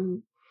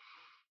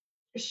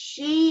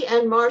she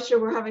and Marcia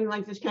were having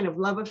like this kind of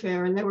love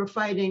affair, and they were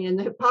fighting. And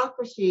the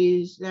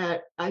hypocrisies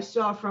that I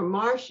saw from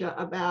Marcia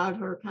about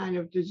her kind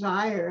of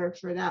desire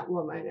for that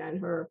woman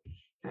and her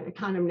kind of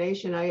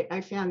condemnation,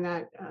 I found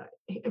that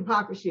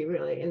hypocrisy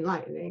really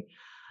enlightening.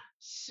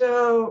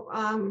 So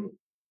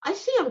I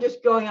see I'm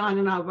just going on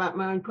and on about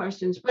my own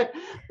questions, but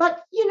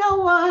you know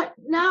what?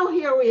 Now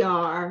here we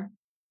are.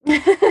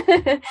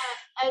 And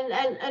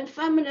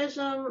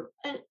feminism,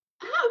 and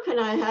how can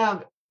I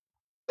have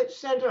it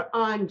center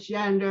on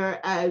gender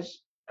as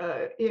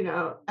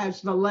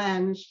as the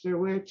lens through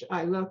which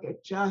I look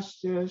at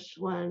justice,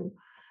 when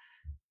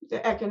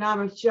the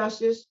economic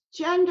justice,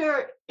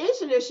 gender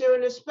is an issue,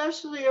 and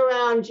especially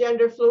around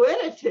gender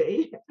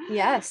fluidity is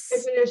Yes.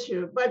 an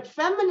issue. But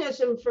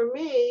feminism for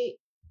me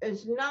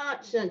is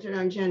not centered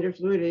on gender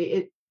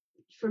fluidity.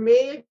 For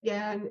me,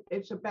 again,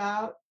 it's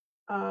about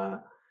uh,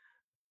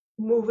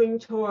 moving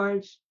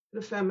towards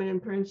the feminine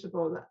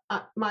principle.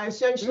 My Mhm.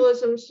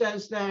 essentialism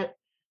says that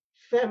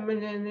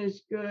feminine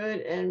is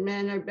good and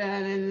men are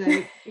bad and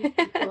they beat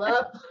people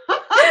up.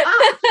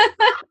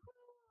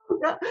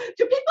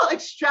 Do people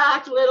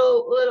extract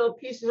little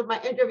pieces of my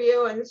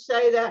interview and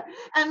say that?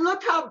 And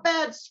look how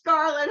bad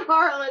Scarlot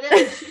Harlot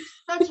is. She's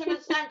such an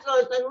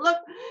essentialist. And look,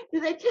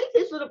 do they take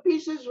these little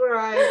pieces where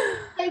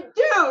they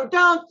do,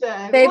 don't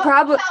they? They What?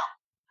 probably,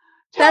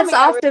 Tell that's me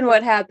often everything.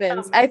 what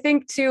happens. Tell me. I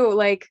think too,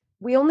 like,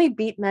 we only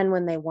beat men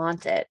when they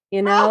want it,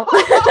 you know?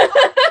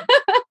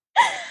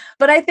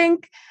 But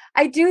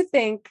I do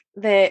think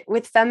that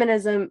with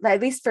feminism,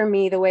 at least for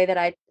me, the way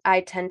that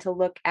I tend to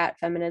look at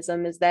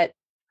feminism is that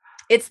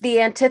it's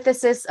the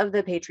antithesis of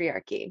the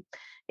patriarchy.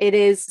 It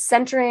is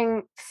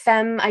centering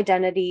femme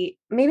identity,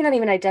 maybe not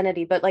even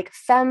identity, but like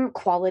femme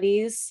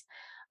qualities,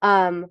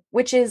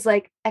 which is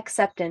like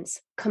acceptance,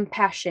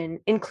 compassion,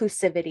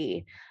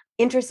 inclusivity,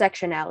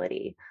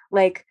 intersectionality.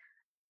 Like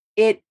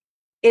it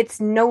it's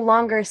no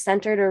longer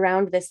centered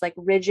around this like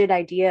rigid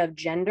idea of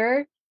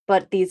gender,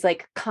 but these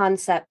like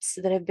concepts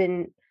that have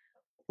been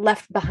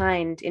left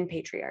behind in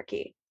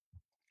patriarchy.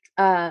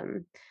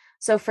 um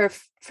so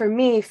for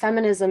me,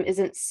 feminism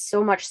isn't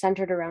so much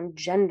centered around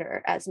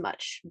gender as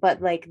much, but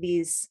like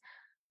these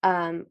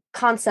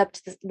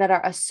concepts that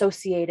are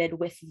associated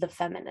with the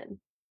feminine.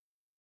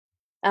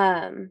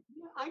 um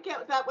I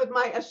get that with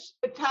my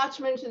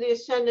attachment to the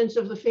ascendance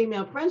of the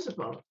female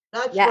principle.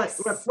 That's what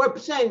yes, we're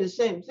saying, the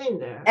same thing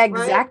there, right?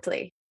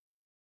 exactly.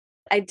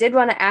 I did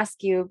want to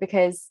ask you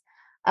because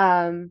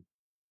um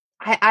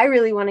I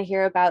really want to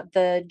hear about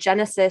the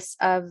genesis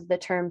of the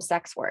term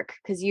sex work,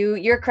 because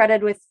you're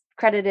credited with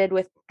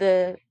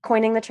the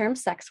coining the term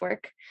sex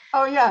work,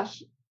 Oh,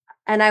 yes.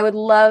 and I would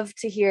love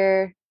to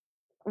hear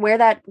where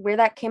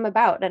that came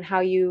about and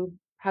how you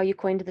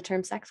coined the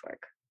term sex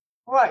work.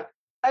 Right.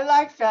 I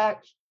like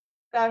that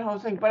whole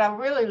thing, but I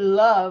really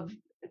love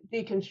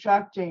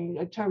deconstructing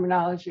the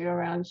terminology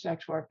around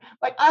sex work.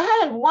 Like I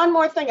had one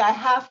more thing I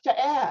have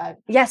to add.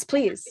 Yes,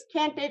 please. It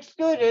can't be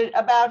excluded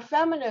about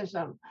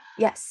feminism.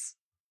 Yes.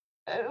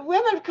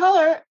 Women of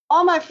color,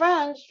 all my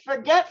friends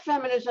forget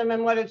feminism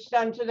and what it's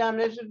done to them.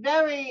 There's a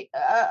very,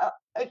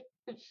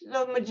 it's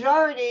the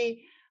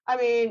majority. I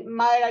mean,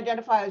 might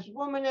identify as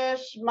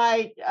womanist,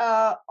 might,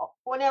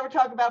 whenever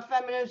talk about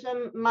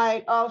feminism,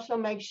 might also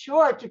make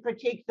sure to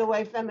critique the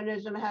way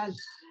feminism has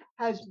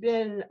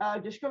been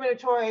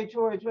discriminatory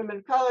towards women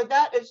of color.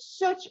 That is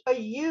such a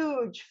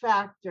huge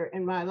factor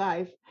in my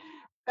life.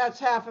 That's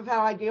half of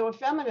how I deal with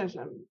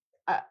feminism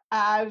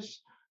as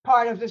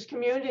part of this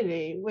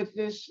community with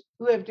this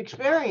lived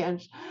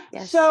experience.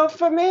 Yes. So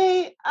for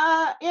me, if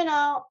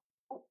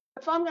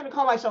I'm going to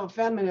call myself a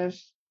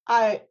feminist,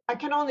 I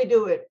can only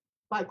do it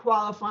by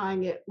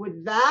qualifying it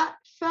with that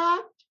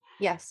fact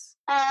Yes.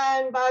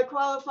 and by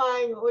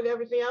qualifying it with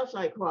everything else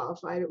I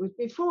qualified it with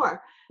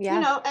before.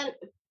 Yeah. And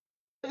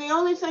the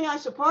only thing I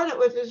support it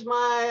with is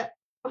my,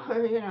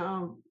 you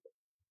know,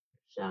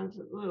 sounds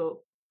a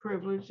little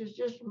privileged, is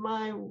just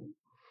my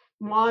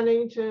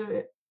wanting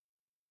to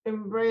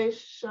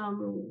embrace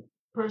some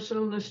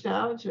personal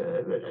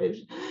nostalgia, but it's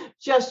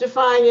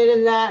justifying it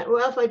in that,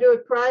 well, if I do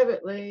it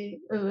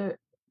privately,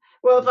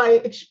 well, if I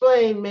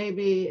explain,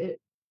 maybe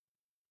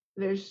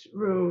there's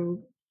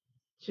room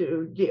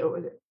to deal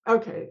with it.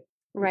 Okay,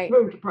 Right.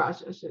 room to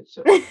process it.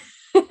 So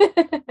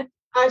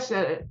I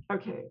said it.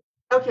 Okay.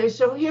 Okay,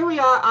 so here we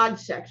are on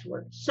sex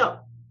work. So,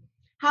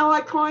 how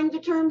I coined the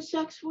term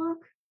sex work?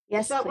 Is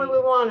Yes, that where we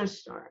please. want to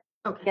start?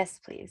 Okay. Yes,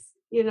 please.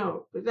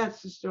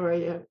 That's the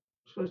story you're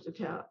supposed to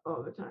tell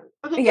all the time.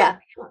 Okay, good. Yeah.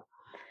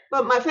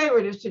 But my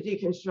favorite is to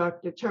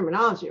deconstruct the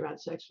terminology around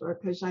sex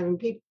work, because I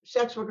mean,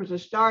 sex workers are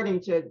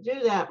starting to do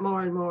that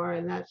more and more,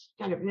 and that's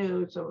kind of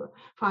new. So I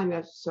find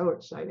that so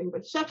exciting.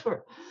 But sex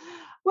work,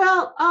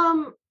 well,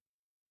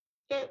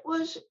 it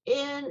was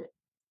in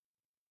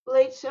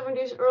late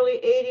 70s, early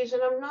 80s,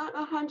 and I'm not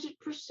 100%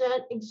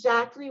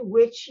 exactly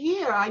which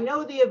year. I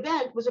know the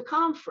event was a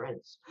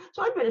conference.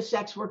 So I've been a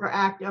sex worker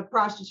a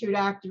prostitute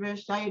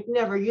activist. I had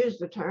never used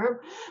the term.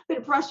 Been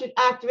a prostitute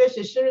activist.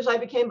 As soon as I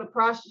became a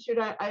prostitute,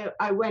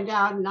 I went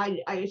out and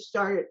I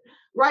started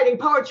writing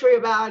poetry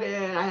about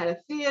it. I had a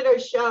theater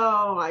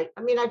show. I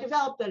mean, I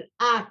developed an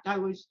act. I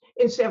was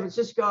in San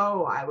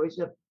Francisco. I was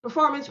a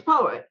performance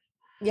poet.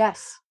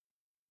 Yes.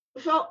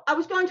 So I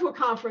was going to a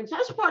conference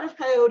as part of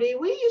Coyote.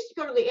 We used to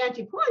go to the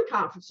anti-porn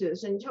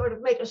conferences and sort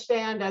of make a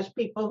stand as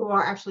people who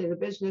are actually in the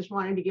business,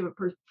 wanting to give a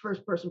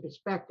first-person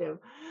perspective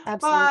by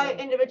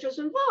Absolutely. individuals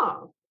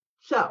involved.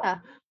 So Yeah.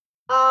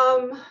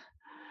 um,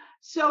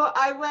 So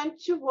I went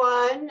to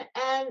one,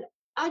 and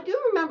I do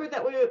remember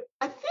that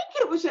I think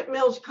it was at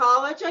Mills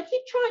College. I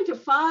keep trying to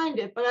find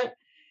it, but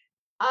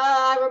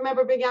I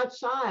remember being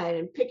outside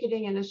and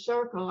picketing in a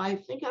circle. I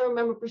think I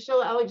remember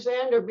Priscilla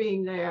Alexander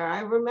being there.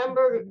 I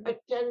remember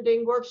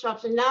attending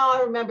workshops, and now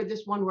I remember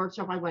this one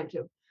workshop I went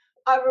to.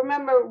 I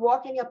remember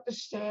walking up the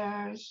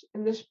stairs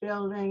in this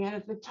building, and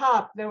at the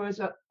top there was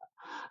a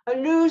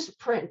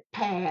newsprint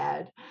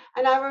pad.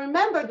 And I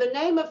remember the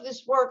name of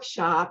this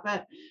workshop.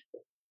 I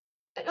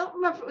don't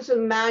remember if it was a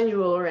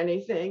manual or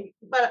anything,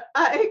 but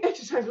I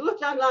just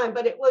looked online,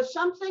 but it was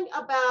something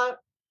about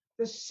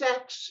the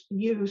sex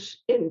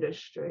use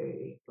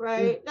industry,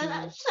 right? Mm-hmm.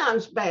 That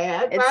sounds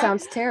bad, It right?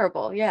 sounds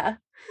terrible. Yeah.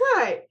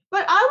 Right.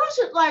 But I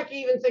wasn't like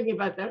even thinking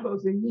about that whole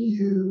thing,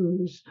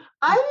 use.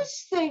 I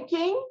was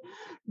thinking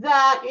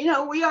that,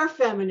 we are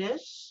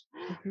feminists.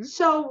 Mm-hmm.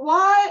 So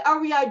why are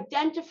we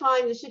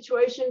identifying the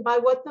situation by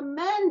what the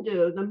men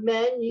do? The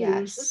men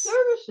use the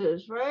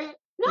services, right?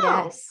 No.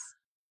 Yes.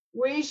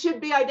 We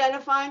should be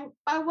identifying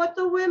by what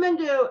the women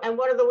do. And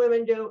what do the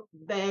women do?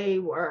 They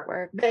work.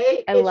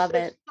 I love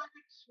it.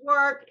 Sex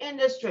work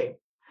industry.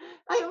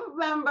 I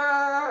remember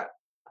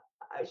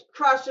I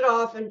crossed it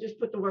off and just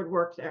put the word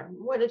work there.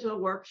 Went into the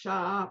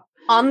workshop.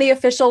 On the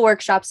official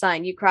workshop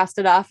sign, you crossed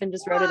it off and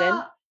just wrote it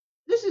in?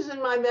 This is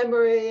in my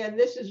memory, and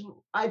this is,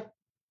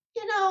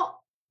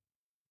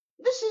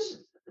 this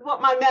is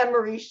what my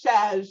memory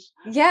says.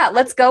 Yeah,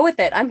 let's go with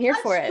it. I'm here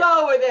for it. Let's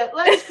go with it.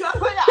 Let's go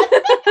with it. I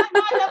think I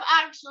might have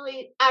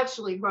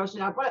actually crossed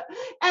it out. But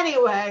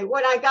anyway,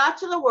 when I got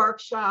to the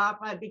workshop,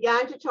 I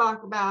began to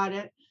talk about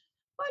it,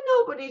 but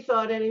nobody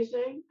thought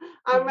anything.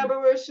 I remember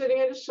we were sitting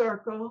in a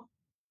circle,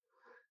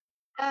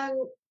 and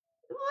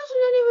there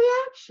wasn't any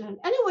reaction.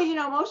 Anyway,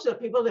 most of the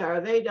people there,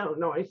 they don't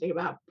know anything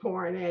about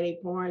porn,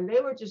 anti-porn.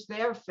 They were just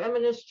there,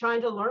 feminists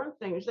trying to learn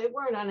things. They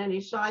weren't on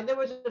any side. There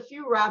was a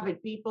few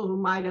rabid people who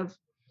might have,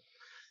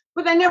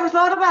 but they never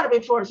thought about it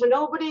before. So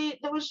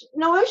there was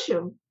no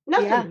issue,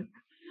 nothing. Yeah.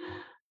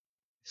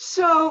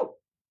 So,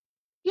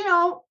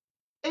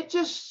 it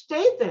just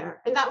stayed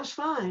there, and that was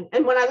fine.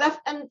 And when I left,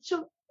 and so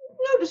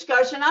no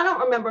discussion. I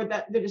don't remember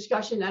the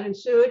discussion that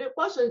ensued. It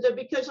wasn't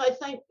because I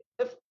think,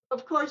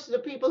 of course, the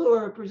people who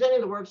were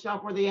presenting the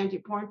workshop were the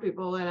anti-porn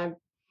people, and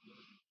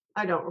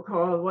I don't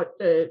recall what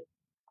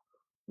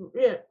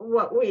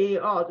we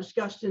all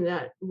discussed in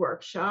that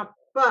workshop.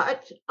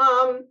 But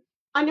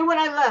I knew when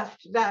I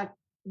left that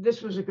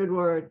this was a good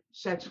word,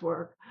 sex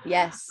work.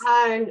 Yes.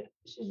 And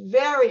it's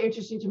very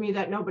interesting to me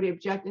that nobody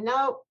objected.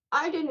 Now,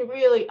 I didn't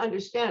really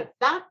understand at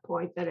that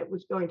point that it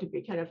was going to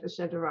be kind of the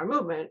center of our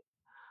movement,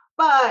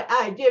 but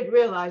I did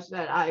realize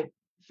that I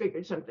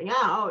figured something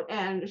out,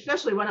 and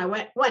especially when I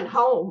went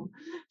home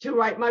to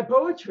write my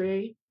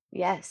poetry.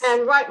 Yes.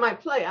 And write my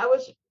play. I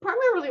was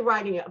primarily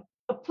writing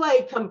a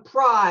play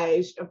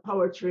comprised of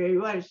poetry.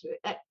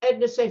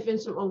 Edna St.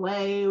 Vincent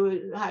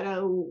Millay had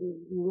a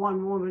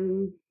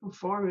one-woman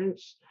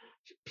performance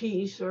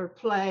piece or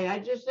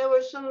play. There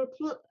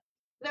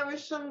were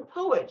some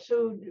poets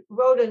who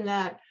wrote in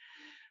that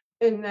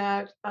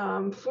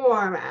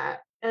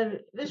format.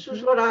 And this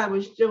was what I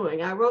was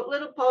doing. I wrote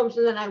little poems,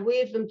 and then I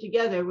weaved them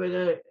together with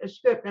a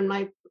script. And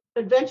my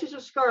Adventures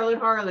of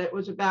Scarlot Harlot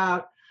was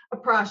about a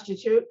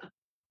prostitute,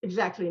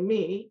 exactly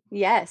me.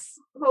 Yes.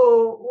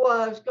 Who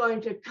was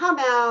going to come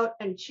out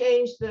and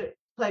change the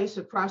place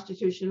of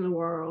prostitution in the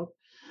world.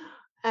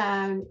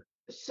 And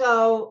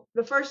so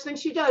the first thing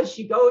she does,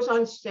 she goes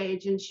on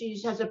stage and she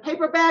has a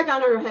paper bag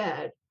on her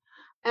head.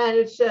 And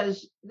it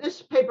says,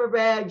 this paper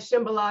bag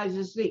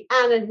symbolizes the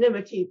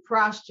anonymity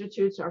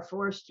prostitutes are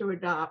forced to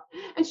adopt.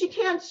 And she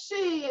can't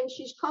see, and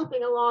she's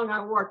clumping along.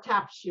 I wore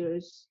tap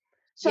shoes.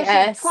 So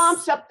she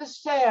clumps up the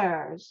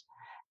stairs,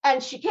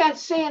 and she can't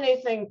see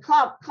anything.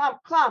 Clump,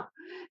 clump, clump.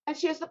 And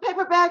she has the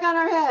paper bag on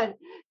her head.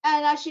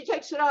 And as she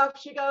takes it off,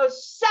 she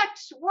goes,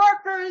 sex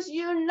workers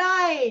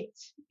unite.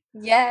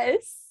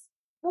 Yes.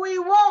 We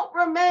won't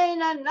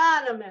remain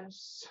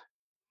anonymous.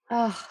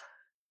 Oh.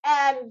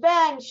 And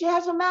then she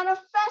has a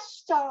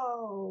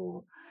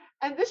manifesto.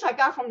 And this I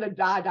got from the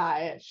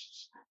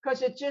Dadaists,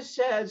 because it just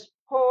says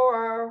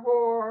whore,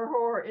 whore,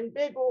 whore in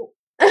big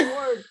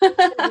words.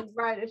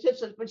 Right, it's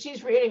just, but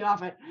she's reading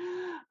off it.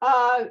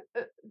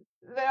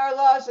 There are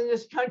laws in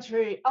this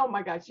country. Oh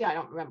my God, see, I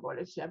don't remember what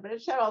it said, but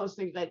it said all those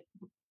things that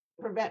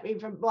prevent me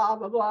from blah,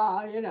 blah,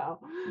 blah,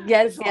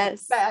 Yes,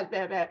 Bad,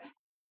 bad, bad.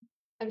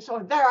 And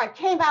so there I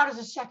came out as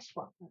a sex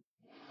worker.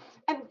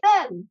 And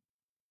then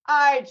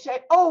I'd say,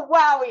 oh,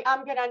 wowie,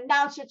 I'm going to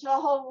announce it to the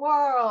whole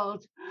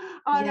world.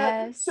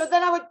 So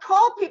then I would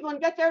call people and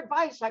get their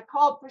advice. I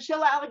called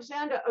Priscilla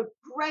Alexander, a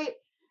great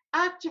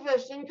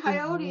activist in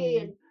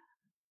Coyote,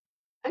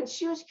 and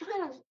she was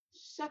kind of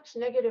sex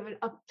negative and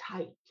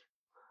uptight.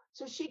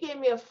 So she gave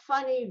me a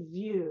funny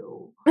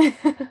view.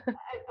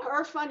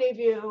 Her funny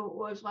view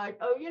was like,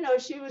 oh,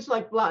 she was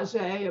like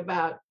blasé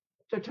about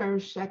the term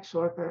sex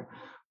worker.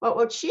 But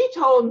what she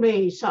told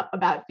me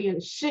about the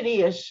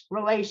insidious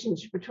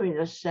relationship between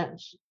the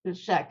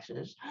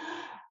sexes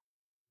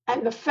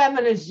and the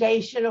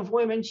feminization of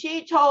women,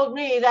 she told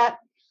me that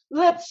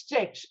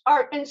lipsticks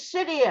are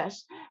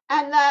insidious,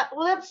 and that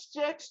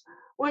lipsticks,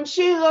 when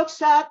she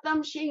looks at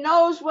them, she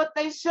knows what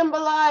they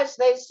symbolize.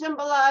 They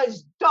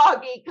symbolize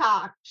doggy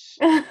cocks.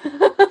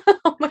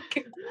 Oh my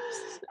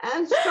goodness.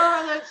 And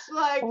Scarlot's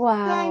like, thank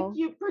Wow.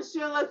 you,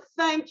 Priscilla.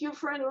 Thank you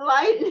for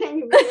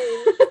enlightening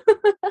me.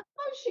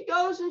 She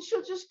goes and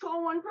she'll just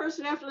call one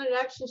person after the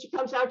next, and she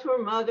comes out to her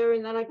mother,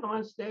 and then I come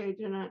on stage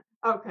and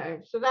okay,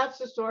 so that's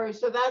the story.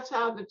 So that's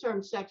how the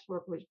term sex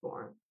work was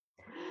born.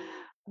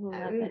 Love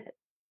And it.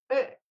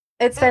 it,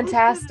 It's it was good.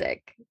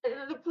 fantastic.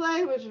 The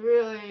play was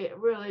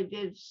really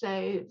did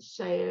say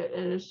it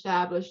and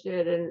established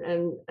it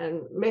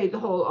and made the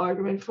whole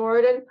argument for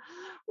it. And it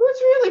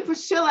was really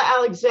Priscilla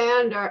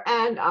Alexander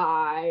and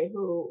I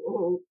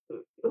who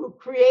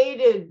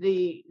created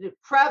the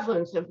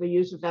prevalence of the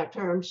use of that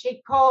term. Yes.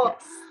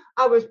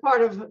 I was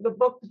part of the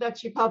book that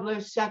she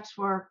published, Sex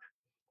Work.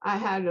 I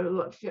had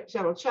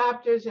several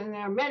chapters in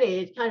there, many.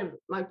 It's kind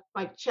of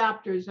my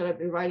chapters that I've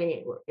been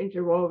writing were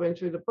interwoven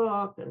through the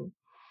book. And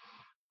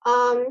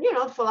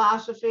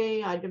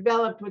philosophy. I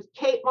developed with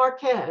Kate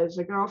Marquez,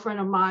 a girlfriend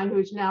of mine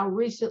who's now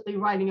recently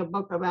writing a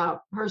book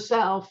about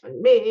herself and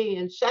me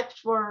and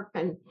sex work,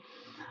 and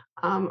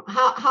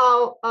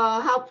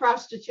how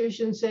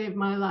prostitution saved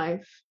my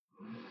life.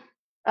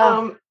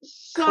 Oh,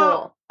 So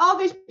cool. all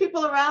these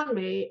people around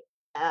me,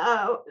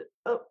 I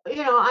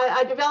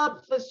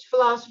developed this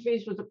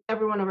philosophies with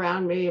everyone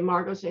around me,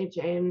 Margot St.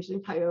 James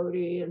and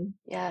Coyote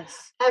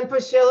Yes. and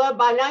Priscilla.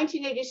 By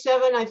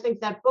 1987, I think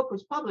that book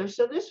was published.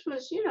 So this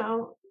was,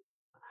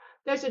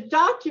 there's a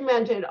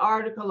documented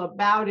article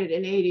about it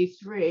in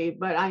 83,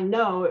 but I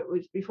know it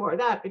was before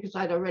that because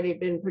I'd already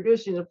been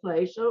producing the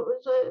play. So it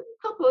was a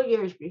couple of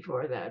years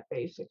before that,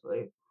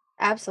 basically.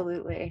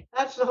 Absolutely.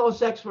 That's the whole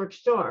sex work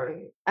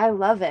story. I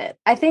love it.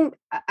 I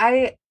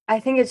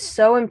think it's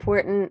so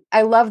important.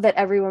 I love that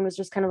everyone was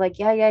just kind of like,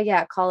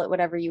 yeah, call it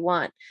whatever you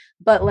want.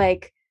 But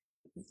like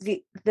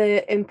the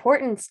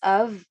importance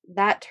of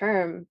that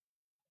term,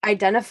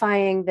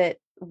 identifying that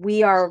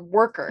we are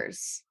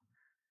workers,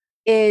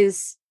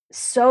 is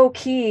so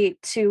key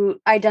to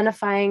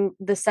identifying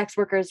the sex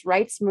workers'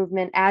 rights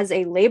movement as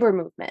a labor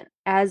movement,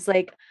 as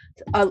like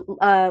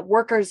a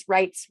workers'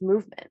 rights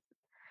movement.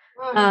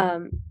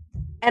 Right.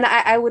 And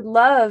I would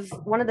love,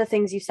 one of the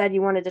things you said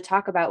you wanted to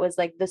talk about was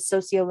like the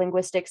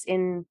sociolinguistics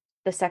in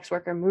the sex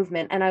worker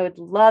movement. And I would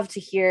love to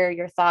hear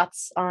your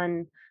thoughts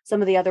on some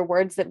of the other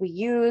words that we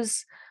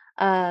use,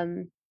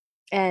 and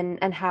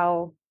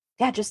how,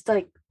 yeah, just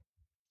like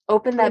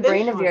open that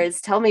brain of Conditionally.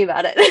 yours. Tell me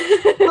about it.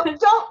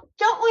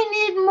 Don't we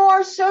need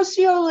more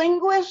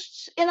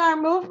sociolinguists in our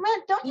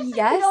movement? Don't you think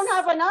we Yes. don't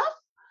have enough?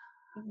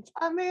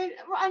 I mean,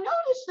 I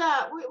noticed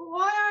that.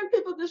 Why aren't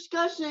people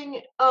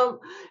discussing?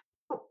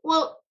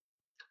 Well,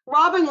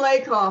 Robin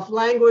Lakoff,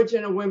 Language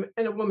in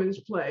a Woman's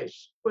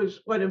Place, was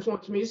what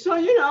influenced me. So,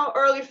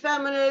 early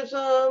feminism.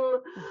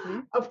 Mm-hmm.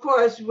 Of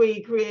course,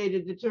 we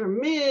created the term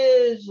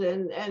Ms.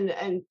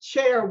 and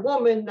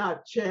chairwoman,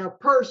 not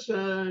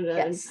chairperson.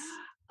 And Yes.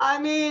 I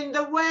mean,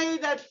 the way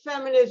that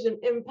feminism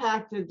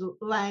impacted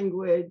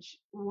language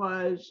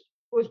was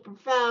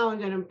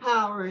profound and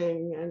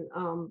empowering.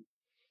 And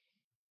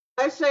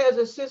I say, as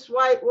a cis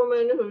white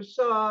woman who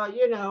saw,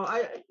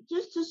 I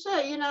just to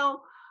say,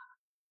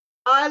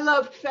 I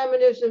loved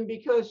feminism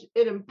because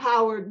it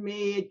empowered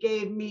me. It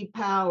gave me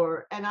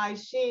power. And I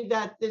see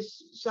that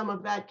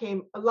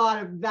a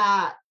lot of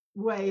that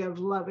way of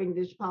loving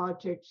this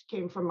politics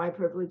came from my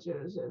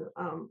privileges. And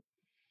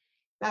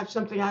that's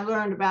something I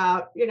learned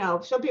about.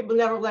 Some people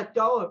never let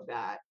go of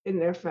that in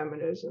their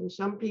feminism.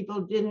 Some people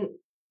didn't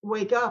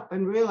wake up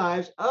and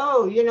realize,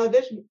 oh,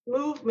 this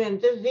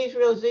movement, these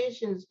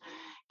realizations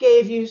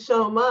gave you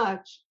so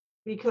much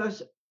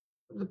because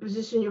the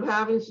position you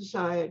have in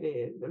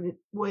society, the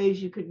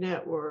ways you could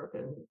network,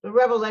 and the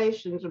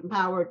revelations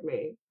empowered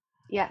me.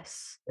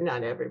 Yes.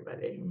 Not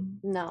everybody.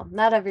 No,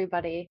 not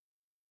everybody.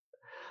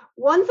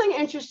 One thing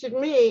interested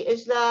me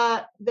is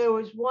that there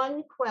was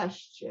one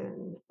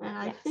question, and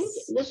I think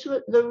Yes. this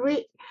was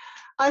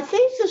I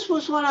think this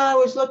was when I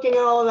was looking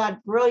at all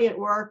that brilliant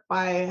work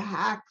by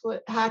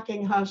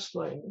Hacking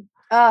Hustling.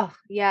 Oh,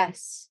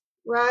 yes.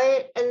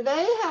 Right, and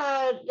they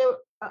had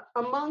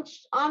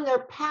amongst on their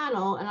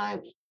panel,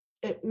 and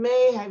it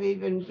may have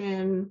even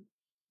been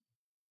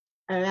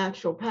an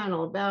actual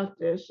panel about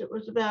this. It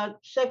was about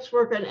sex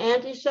work and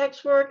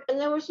anti-sex work, and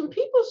there were some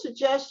people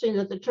suggesting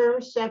that the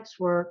term sex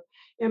work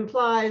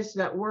implies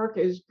that work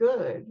is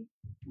good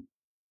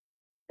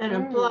and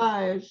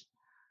implies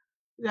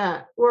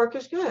that work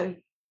is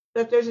good.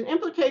 That there's an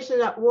implication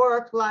that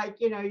work, like,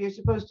 you're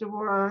supposed to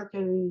work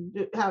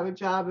and have a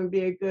job and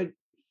be a good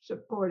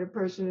supportive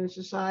person in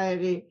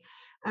society,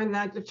 and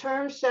that the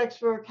term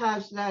sex work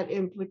has that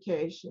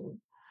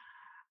implication.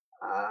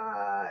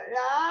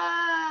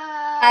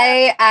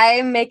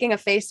 I'm making a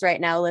face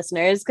right now,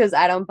 listeners, because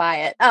I don't buy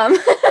it.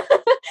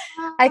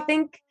 I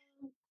think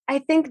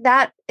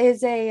that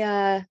is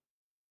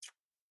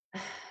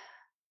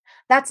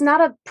that's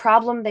not a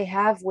problem they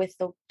have with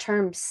the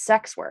term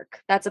sex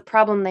work. That's a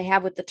problem they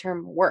have with the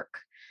term work,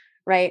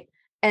 right?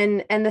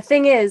 And the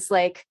thing is,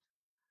 like,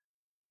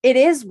 it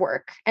is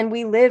work, and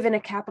we live in a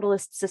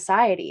capitalist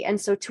society.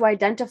 And so to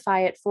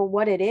identify it for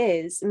what it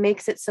is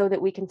makes it so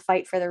that we can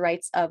fight for the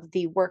rights of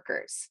the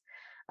workers.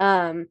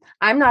 I'm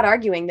not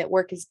arguing that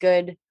work is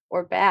good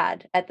or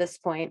bad at this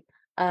point.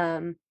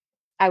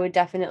 I would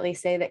definitely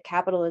say that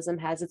capitalism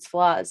has its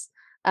flaws.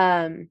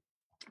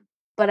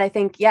 But I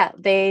think, yeah,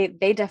 they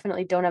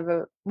definitely don't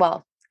have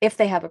well, if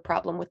they have a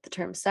problem with the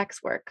term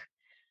sex work,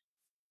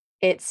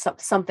 it's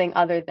something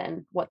other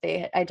than what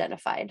they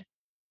identified.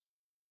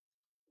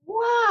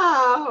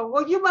 Wow.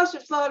 Well, you must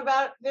have thought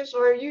about this,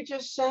 or are you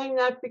just saying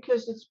that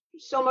because it's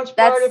so much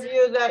part That's of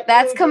you that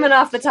that's you coming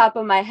off the just, top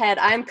of my head.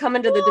 I'm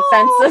coming to the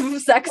defense whoa,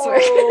 of sex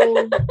work.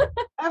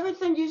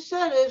 everything you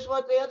said is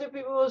what the other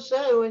people will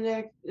say when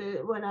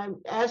when I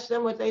ask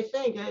them what they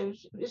think.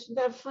 Isn't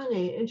that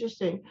funny?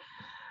 Interesting.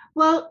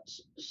 Well,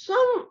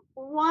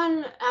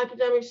 one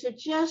academic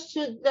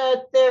suggested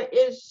that there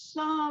is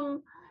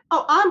some.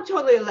 Oh, I'm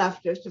totally a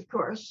leftist, of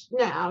course.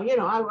 Now, I mean,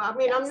 I'm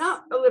Yes,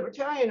 not a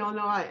libertarian,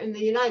 although in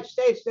the United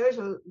States there's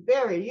a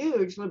very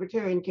huge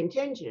libertarian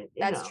contingent.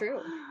 that's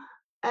true.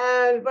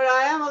 And but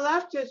I am a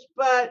leftist,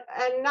 but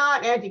and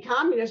not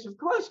anti-communist, of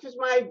course, because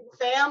my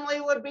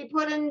family would be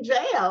put in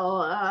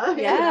jail,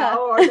 Yeah.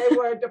 or they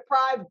were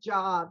deprived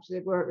jobs. They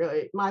weren't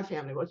really. My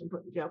family wasn't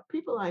put in jail.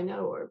 People I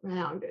know were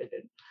hounded.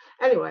 And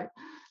anyway,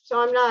 so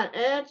I'm not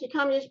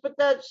anti-communist, but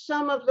that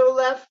some of the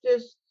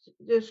leftist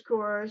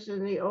discourse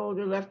and the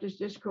older leftist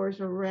discourse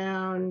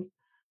around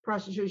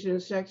prostitution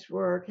and sex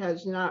work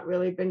has not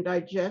really been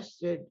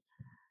digested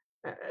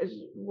as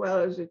well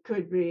as it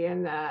could be,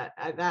 and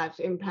that's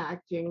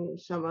impacting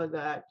some of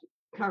that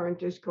current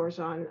discourse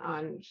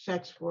on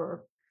sex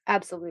work.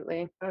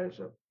 Absolutely.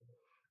 So,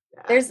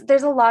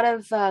 There's a lot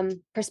of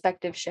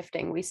perspective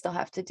shifting we still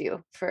have to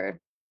do for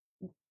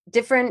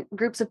different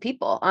groups of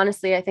people.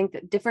 Honestly, I think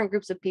that different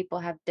groups of people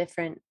have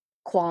different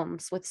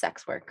qualms with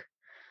sex work.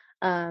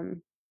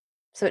 Um,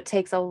 so it's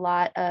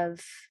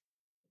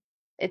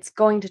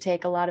going to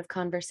take a lot of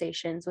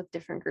conversations with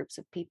different groups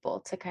of people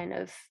to kind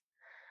of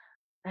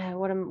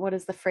what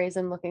is the phrase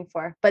I'm looking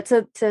for? But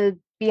to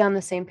be on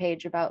the same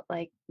page about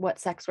like what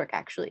sex work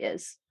actually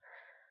is.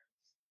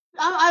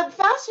 I'm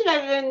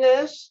fascinated in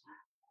this,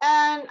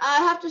 and I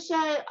have to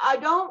say I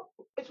don't.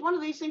 It's one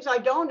of these things I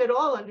don't at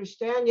all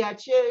understand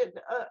yet.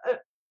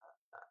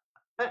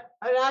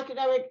 An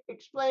academic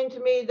explained to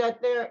me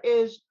that there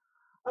is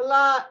a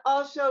lot,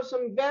 also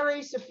some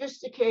very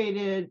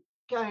sophisticated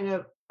kind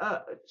of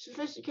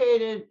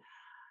sophisticated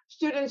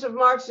students of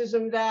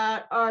Marxism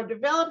that are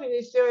developing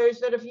these theories,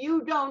 that if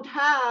you don't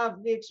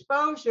have the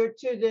exposure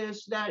to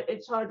this, that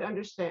it's hard to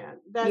understand.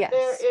 That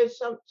there Yes. is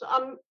some.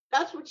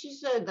 That's what she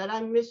said. That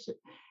I'm missing.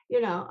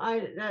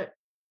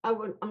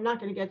 I'm not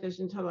going to get this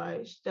until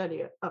I study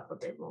it up a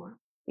bit more.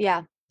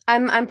 Yeah.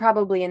 I'm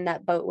probably in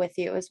that boat with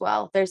you as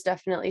well. There's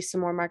definitely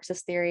some more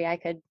Marxist theory I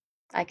could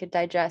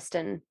digest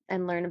and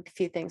learn a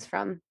few things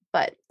from.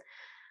 But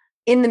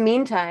in the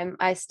meantime,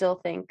 I still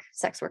think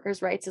sex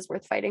workers' rights is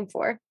worth fighting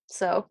for.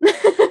 So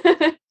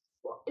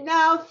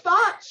Now,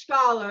 Thought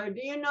Scholar, do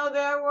you know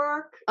their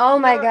work? oh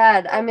my They're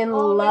God, the I'm in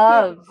only people.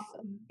 love.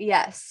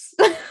 Yes.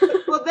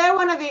 Well, they're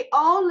one of the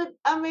only.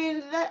 I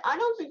mean, I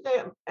don't think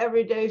they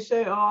every day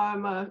say, "Oh,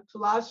 I'm a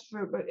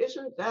philosopher," but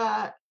isn't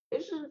that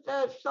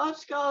Thought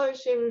Scholar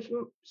seems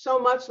so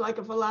much like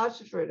a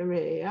philosopher to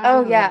me. I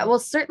Oh don't yeah, know. well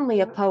certainly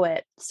a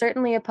poet.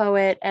 Certainly a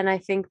poet, and I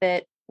think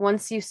that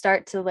once you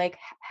start to like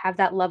have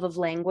that love of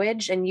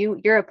language, and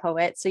you're a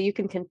poet so you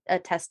can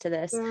attest to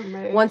this.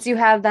 They're Once you amazing.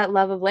 have that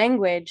love of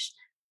language,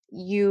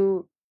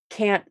 you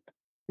can't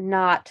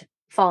not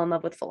fall in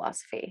love with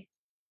philosophy.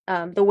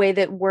 The way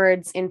that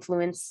words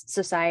influence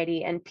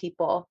society and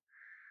people,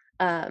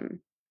 um,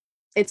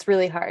 it's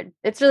really hard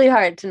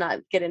to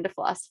not get into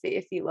philosophy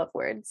if you love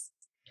words.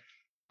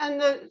 And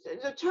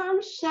the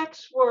term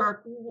sex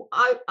work,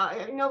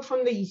 I know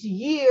from these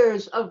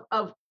years of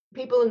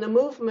people in the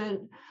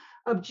movement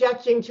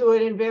objecting to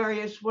it in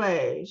various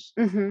ways.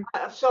 Hmm.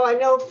 So I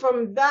know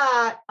from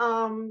that,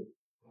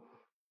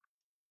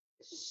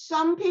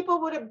 some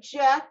people would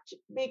object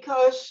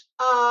because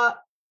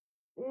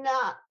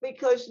not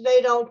because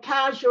they don't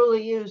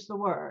casually use the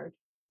word,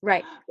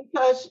 Right.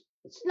 because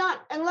it's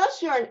not,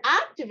 unless you're an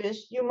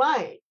activist you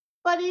might,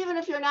 but even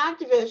if you're an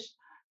activist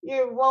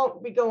you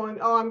won't be going,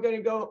 oh, I'm going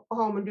to go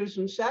home and do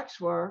some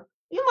sex work.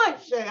 You might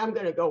say, I'm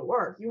going to go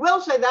work. You will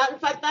say that. In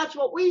fact, that's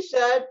what we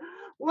said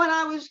when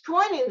I was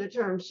coining the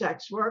term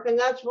sex work, and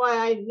that's why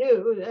I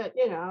knew that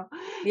Yeah.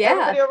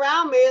 everybody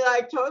around me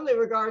like totally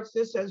regards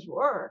this as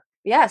work,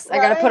 Yes, I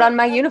got to put right? on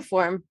my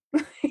uniform.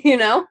 You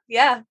know?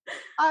 Yeah.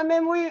 I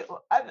mean,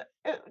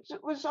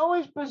 it was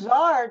always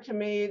bizarre to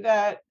me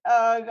that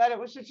it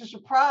was such a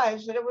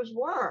surprise that it was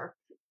work.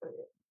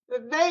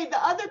 The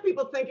other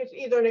people think it's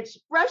either an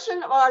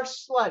expression of our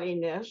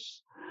sluttiness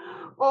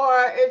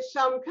or it's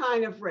some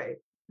kind of rape.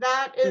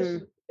 That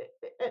is,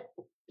 Mm.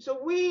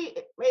 so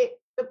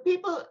the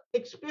people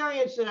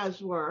experience it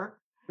as work,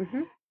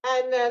 Hmm.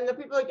 and then the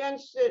people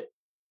against it.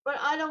 But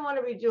I don't want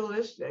to be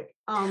dualistic.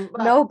 But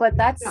No, but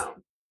that's no.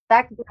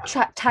 that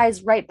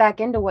ties right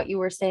back into what you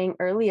were saying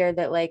earlier,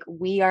 that like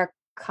we are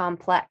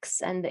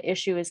complex and the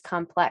issue is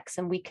complex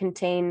and we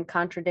contain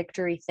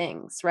contradictory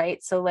things,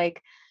 right? So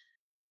like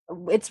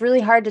it's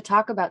really hard to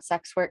talk about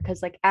sex work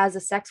because like as a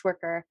sex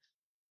worker,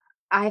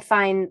 I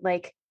find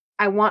like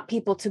I want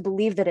people to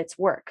believe that it's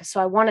work.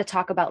 So I want to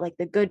talk about like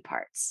the good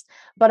parts,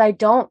 but I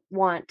don't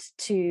want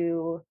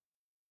to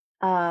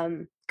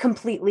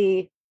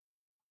completely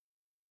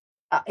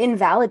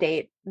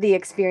invalidate the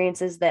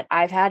experiences that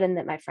I've had and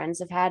that my friends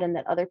have had and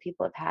that other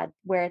people have had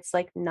where it's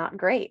like not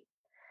great.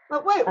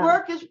 But wait,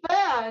 work is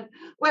bad.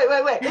 Wait.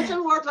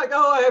 Isn't work like,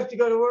 oh, I have to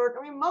go to work?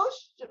 I mean,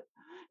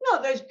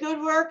 no, there's good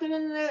work and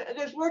then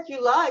there's work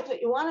you like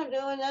that you want to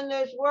do. And then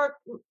there's work,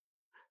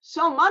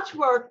 so much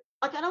work.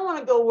 Like, I don't want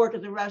to go work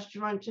at the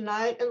restaurant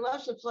tonight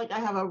unless it's like I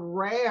have a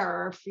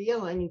rare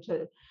feeling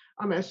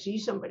I'm going to see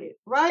somebody,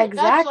 right?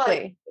 Exactly. That's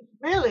like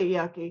really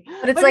yucky.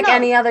 But it's like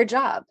any other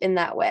job in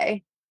that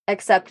way,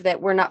 except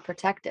that we're not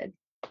protected.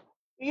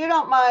 You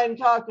don't mind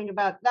talking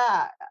about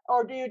that?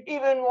 Or do you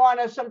even want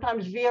to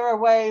sometimes veer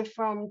away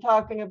from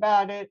talking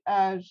about it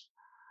as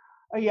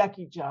a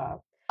yucky job?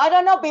 I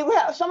don't know,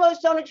 but some of us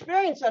don't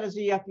experience that as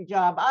a yucky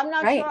job. I'm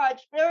not sure I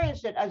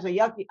experienced it as a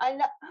yucky.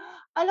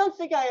 I don't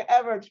think I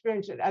ever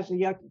experienced it as a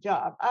yucky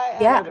job.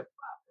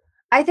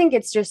 I think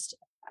it's just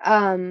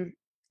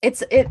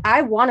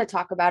I want to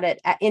talk about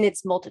it in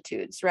its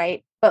multitudes,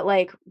 right? But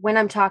like when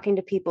I'm talking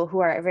to people who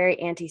are very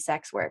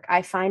anti-sex work,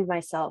 I find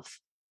myself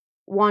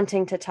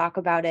wanting to talk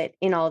about it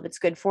in all of its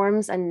good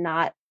forms and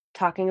not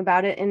talking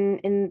about it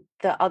in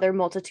the other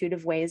multitude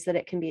of ways that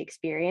it can be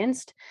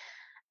experienced.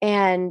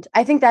 And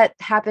I think that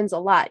happens a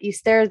lot.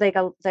 There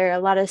are a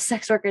lot of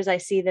sex workers I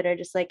see that are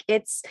just like,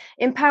 it's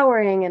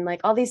empowering and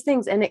like all these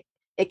things. And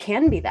it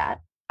can be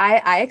that.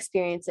 I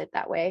experience it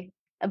that way.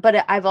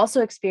 But I've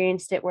also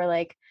experienced it where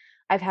like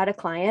I've had a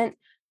client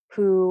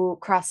who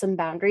crossed some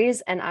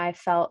boundaries and I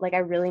felt like I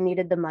really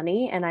needed the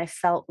money and I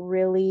felt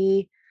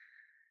really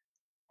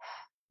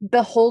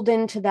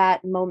beholden to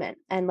that moment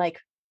and like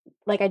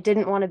I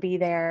didn't want to be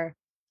there.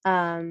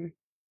 And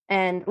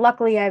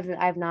luckily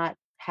I've not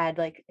had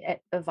like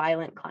a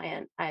violent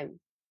client. I'm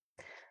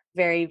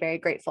very, very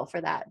grateful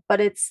for that.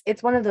 But it's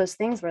one of those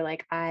things where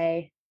like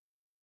I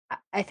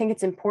think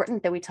it's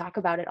important that we talk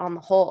about it on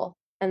the whole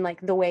and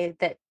like the way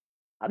that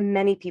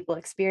many people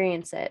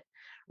experience it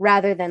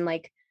rather than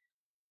like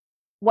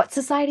what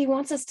society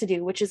wants us to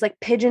do, which is like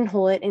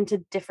pigeonhole it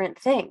into different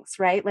things,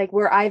 right? Like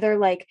we're either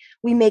like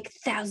we make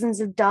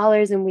thousands of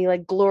dollars and we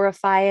like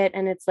glorify it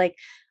and it's like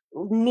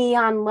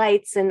neon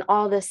lights and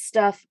all this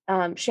stuff,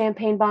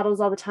 champagne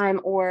bottles all the time,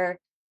 or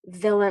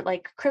villain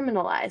like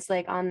criminalized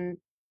like on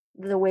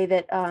the way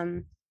that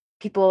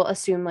people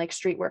assume like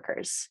street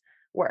workers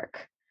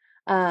work.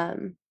 You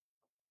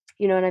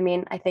know what I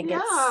mean? I think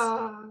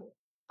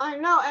I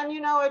know. And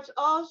it's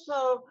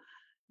also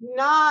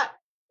not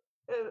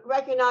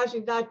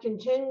recognizing that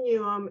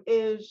continuum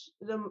is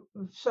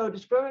so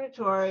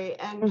discriminatory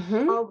and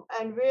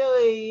and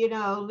really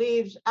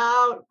leaves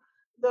out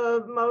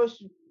the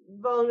most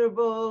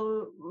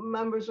vulnerable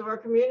members of our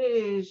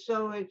communities.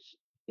 So it's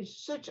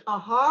such a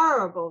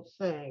horrible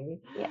thing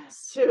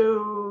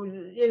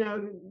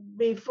to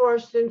be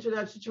forced into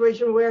that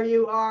situation where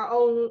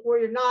where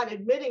you're not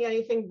admitting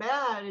anything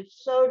bad.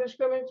 It's so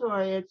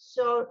discriminatory.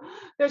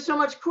 There's so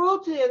much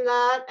cruelty in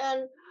that.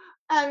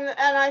 And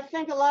I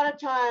think a lot of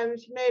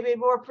times maybe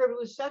more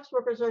privileged sex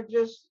workers are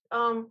just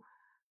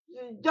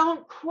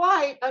don't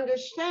quite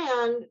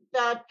understand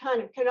that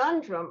kind of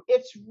conundrum.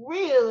 It's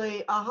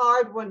really a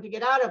hard one to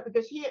get out of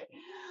because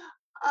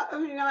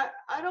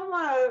I don't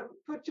want to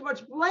put too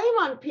much blame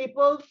on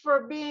people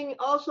for being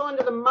also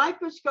under the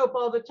microscope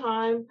all the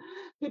time.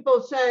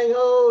 People saying,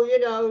 "Oh,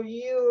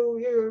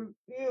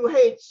 you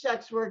hate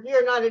sex work.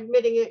 You're not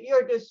admitting it.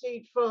 You're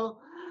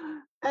deceitful."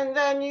 And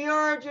then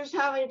you're just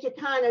having to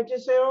kind of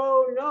just say,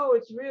 "Oh no,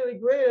 it's really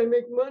great. I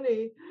make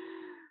money,"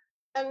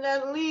 and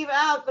then leave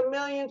out the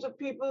millions of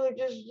people who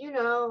just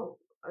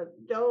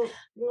don't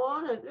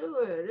want to do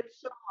it.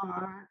 It's so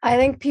hard. I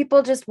think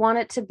people just want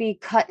it to be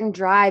cut and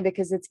dry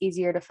because it's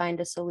easier to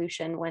find a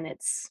solution when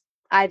it's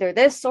either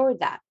this or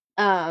that.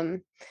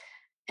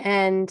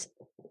 And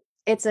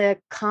it's a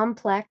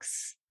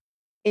complex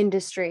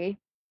industry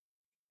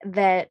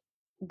that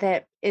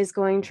is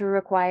going to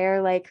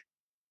require like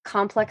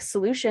complex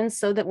solutions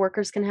so that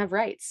workers can have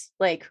rights.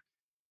 Like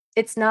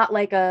it's not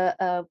like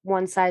a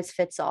one size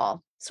fits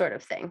all sort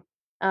of thing.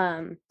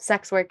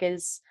 Sex work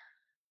is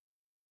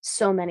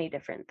so many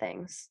different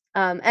things.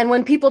 And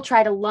when people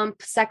try to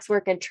lump sex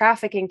work and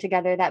trafficking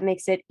together, that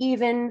makes it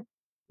even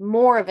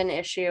more of an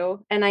issue.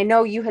 And I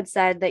know you had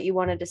said that you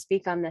wanted to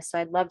speak on this, so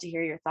I'd love to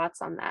hear your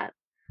thoughts on that.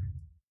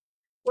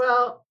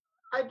 Well,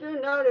 I do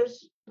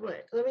notice,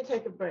 wait, let me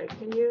take a break.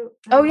 Can you?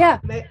 Oh, yeah.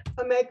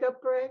 A makeup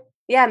break?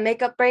 Yeah,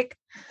 makeup break.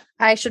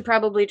 I should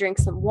probably drink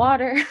some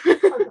water.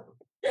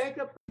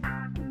 Makeup.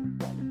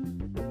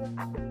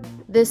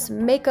 This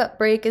makeup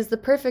break is the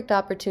perfect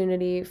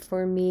opportunity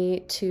for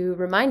me to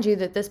remind you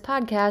that this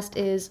podcast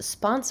is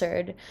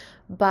sponsored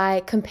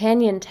by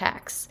Companion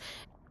Tax.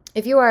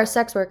 If you are a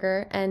sex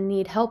worker and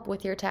need help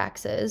with your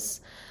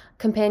taxes,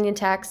 Companion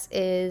Tax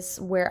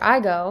is where I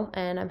go,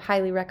 and I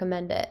highly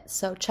recommend it.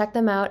 So check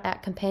them out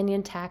at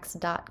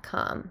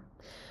companiontax.com.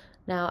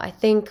 Now, I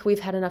think we've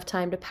had enough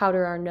time to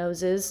powder our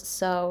noses,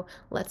 so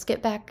let's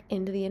get back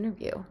into the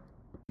interview.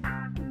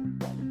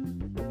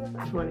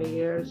 20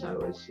 years, I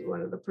was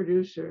one of the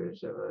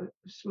producers of a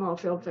small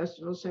film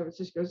festival, San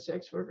Francisco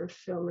Sex Worker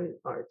Film and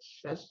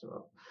Arts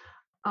Festival.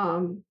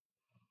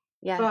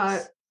 Yes.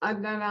 But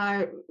and then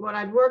what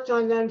I'd worked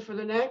on then for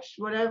the next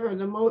whatever,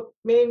 the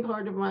main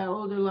part of my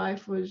older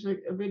life was a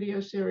video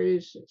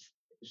series,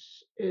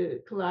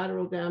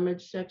 Collateral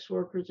Damage, Sex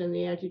Workers and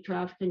the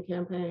Anti-Trafficking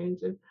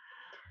Campaigns, and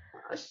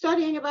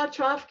studying about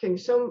trafficking.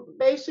 So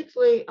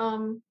basically,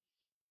 and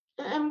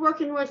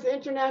working with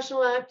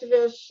international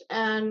activists,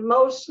 and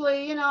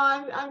mostly,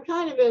 I'm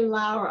kind of in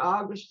Laura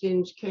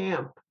Augustin's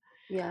camp.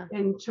 Yeah.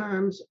 In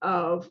terms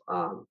of,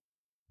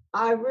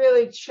 I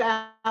really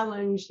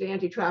challenge the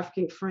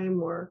anti-trafficking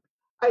framework.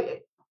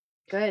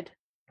 Good.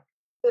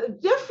 The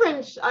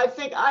difference, I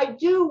think, I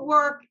do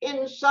work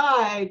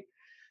inside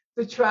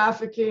the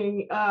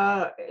trafficking,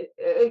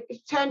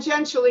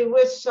 tangentially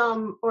with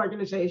some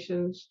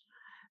organizations.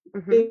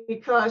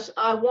 Because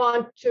I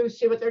want to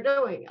see what they're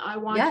doing. I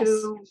want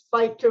to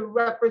fight to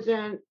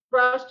represent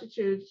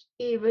prostitutes,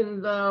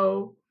 even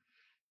though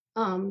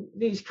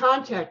these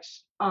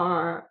contexts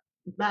are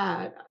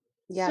bad.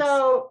 Yes.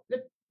 So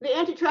the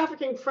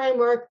anti-trafficking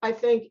framework, I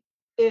think,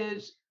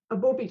 is a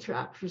booby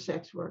trap for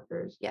sex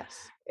workers.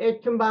 Yes.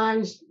 It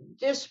combines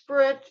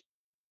disparate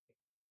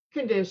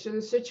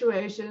conditions,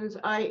 situations,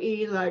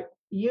 i.e., like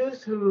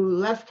youth who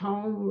left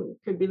home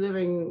could be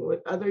living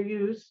with other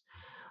youth,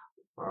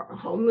 or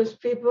homeless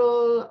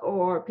people,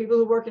 or people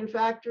who work in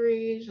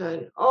factories,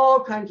 and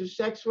all kinds of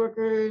sex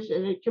workers.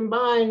 And it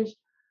combines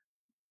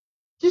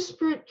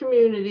disparate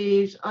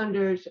communities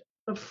under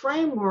a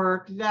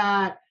framework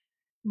that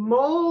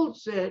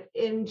molds it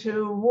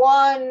into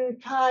one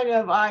kind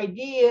of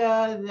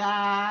idea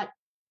that,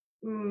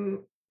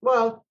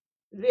 well,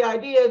 the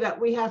idea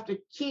that we have to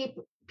keep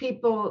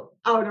people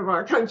out of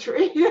our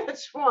country,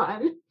 that's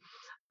one.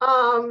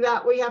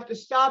 That we have to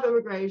stop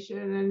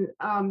immigration,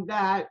 and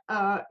that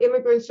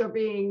immigrants are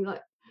being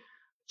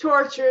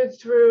tortured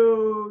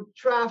through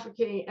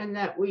trafficking, and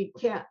that we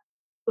can't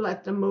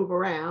let them move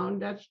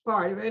around. That's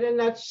part of it. And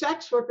that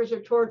sex workers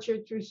are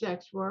tortured through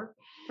sex work,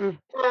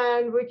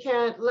 and we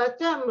can't let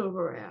them move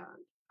around.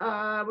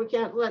 We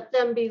can't let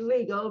them be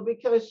legal,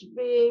 because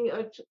being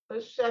a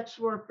sex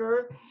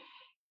worker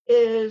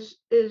is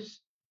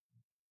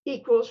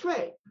equals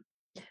rape.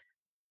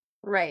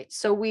 Right.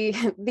 So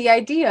the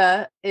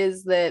idea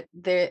is that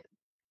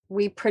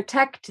we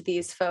protect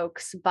these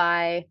folks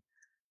by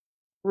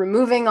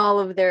removing all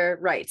of their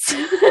rights,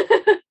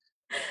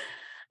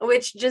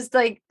 which just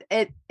like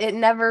it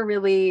never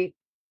really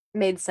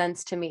made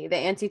sense to me. The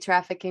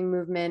anti-trafficking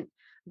movement,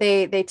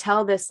 they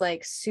tell this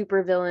like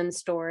supervillain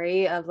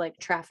story of like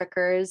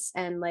traffickers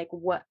and like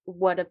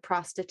what a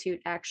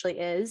prostitute actually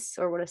is,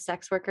 or what a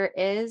sex worker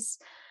is.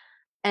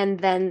 And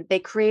then they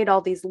create all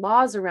these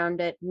laws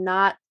around it,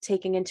 not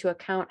taking into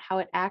account how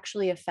it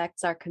actually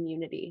affects our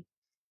community,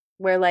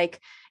 where like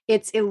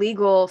it's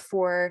illegal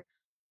for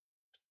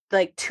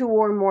like 2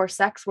 or more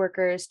sex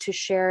workers to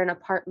share an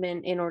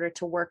apartment in order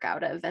to work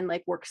out of and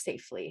like work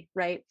safely,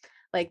 right?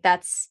 Like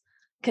that's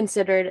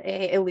considered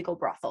a illegal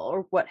brothel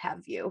or what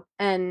have you.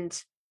 And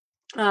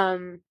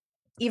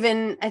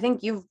even I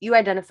think you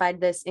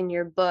identified this in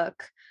your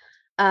book,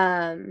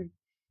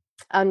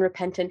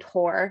 Unrepentant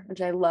Whore,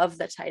 which I love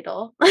the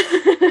title.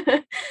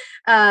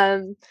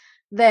 That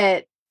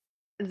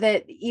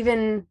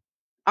even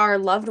our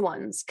loved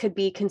ones could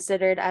be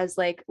considered as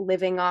like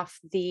living off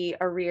the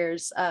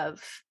arrears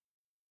of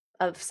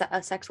a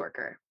sex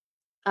worker,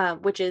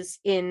 which is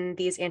in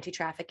these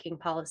anti-trafficking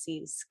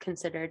policies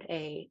considered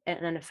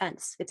an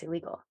offense. It's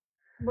illegal.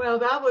 Well,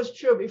 that was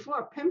true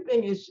before.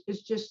 Pimping is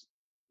just,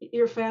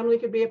 your family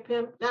could be a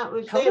pimp. That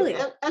was Totally.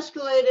 They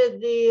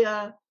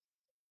escalated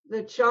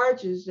the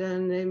charges,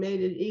 and they made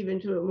it even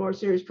to a more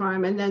serious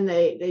crime, and then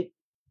they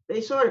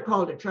sort of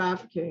called it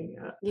trafficking.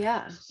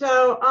 Yeah.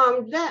 So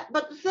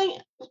but the thing,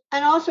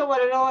 and also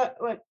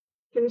what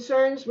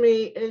concerns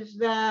me is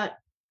that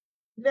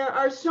there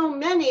are so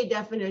many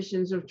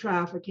definitions of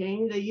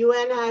trafficking. The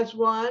UN has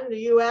one.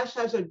 The US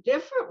has a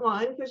different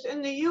one, because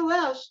in the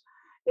US,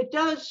 it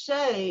does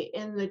say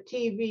in the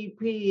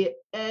TVPA,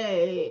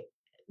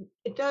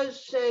 it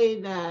does say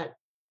that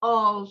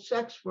all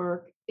sex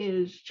work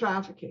is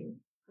trafficking.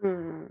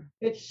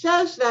 It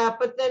says that,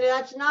 but then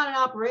that's not an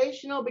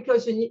operational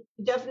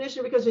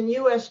definition, because in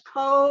US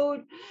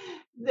code,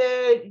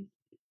 it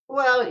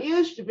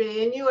used to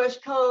be in US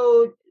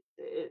code,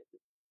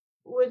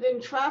 within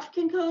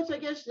trafficking codes, I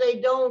guess they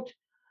don't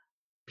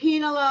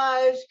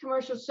penalize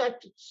commercial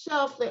sex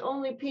itself. They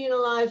only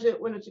penalize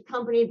it when it's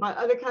accompanied by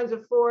other kinds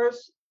of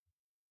force.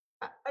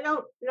 I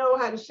don't know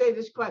how to say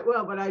this quite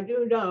well, but I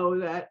do know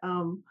that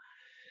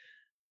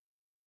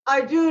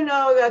I do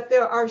know that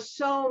there are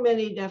so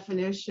many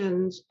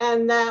definitions,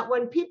 and that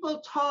when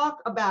people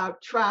talk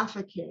about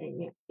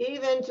trafficking,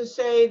 even to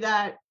say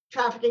that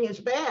trafficking is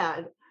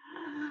bad,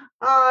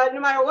 no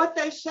matter what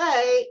they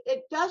say,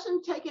 it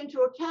doesn't take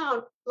into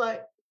account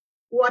like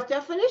what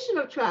definition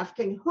of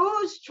trafficking,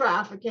 who's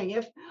trafficking,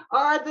 if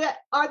are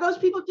those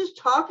people just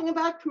talking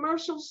about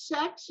commercial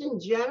sex in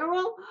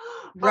general?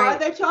 Are Right.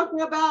 they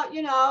talking about,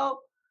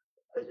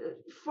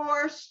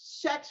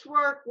 forced sex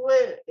work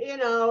with,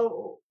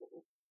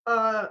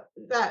 uh,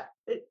 that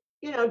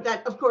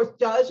that of course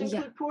does Yeah.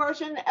 include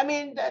coercion. I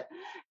mean, that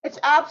it's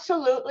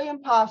absolutely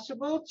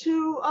impossible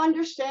to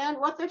understand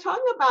what they're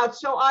talking about.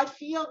 So I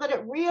feel that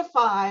it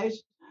reifies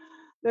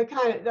the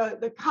kind of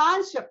the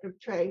concept of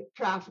trade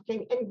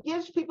trafficking and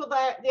gives people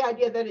the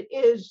idea that it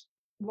is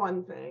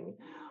one thing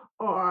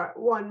or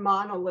one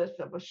monolith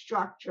of a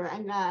structure,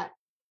 and that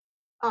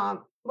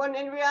when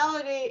in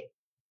reality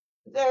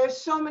there's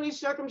so many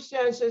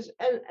circumstances,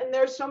 and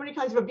there's so many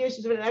kinds of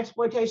abuses and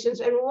exploitations,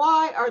 and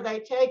why are they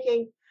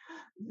taking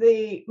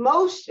the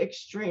most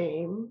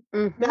extreme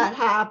Mm-hmm. that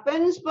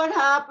happens, but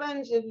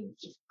happens, of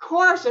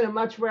course, at a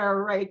much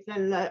rarer rate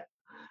than the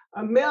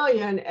a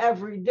million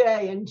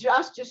everyday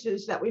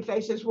injustices that we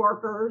face as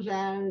workers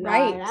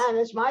Right. and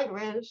as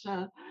migrants.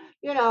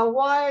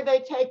 Why are they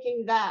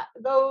taking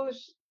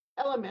those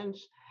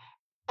elements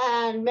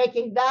and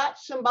making that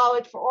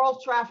symbolic for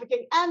oral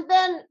trafficking, and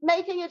then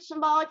making it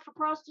symbolic for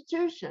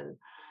prostitution?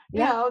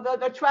 Yeah.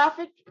 The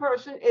trafficked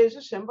person is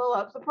a symbol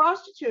of the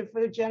prostitute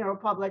for the general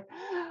public.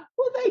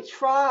 Well, they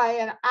try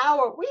an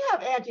hour. We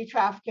have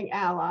anti-trafficking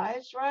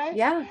allies, right?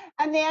 Yeah.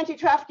 And the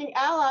anti-trafficking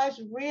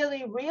allies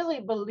really, really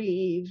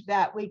believe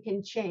that we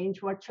can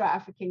change what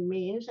trafficking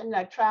means, and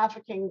that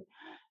trafficking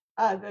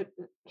that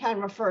can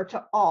refer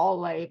to all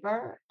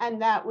labor,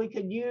 and that we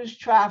could use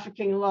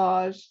trafficking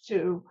laws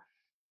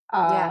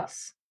uh,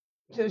 Yes.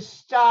 to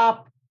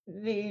stop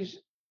these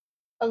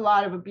a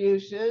lot of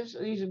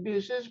these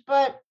abuses.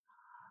 But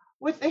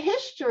with the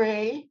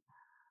history,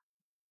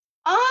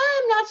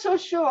 I'm not so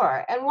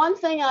sure. And one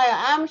thing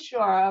I am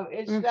sure of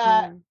is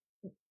that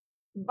Mm-hmm.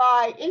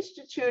 by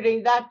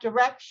instituting that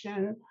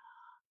direction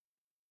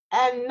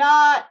and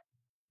not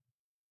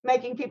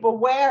making people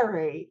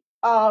wary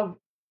of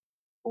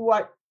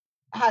what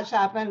has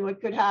happened,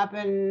 what could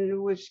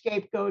happen with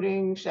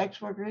scapegoating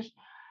sex workers,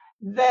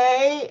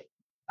 they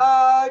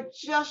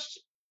just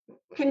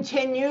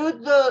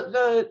continued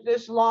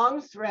this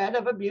long thread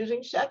of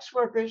abusing sex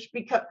workers,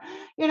 because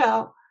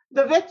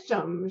the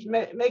victims,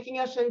 making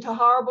us into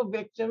horrible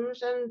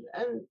victims, and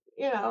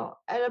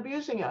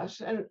abusing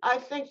us. And I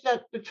think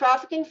that the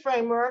trafficking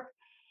framework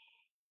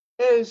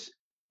is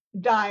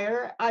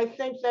dire. I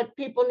think that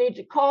people need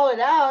to call it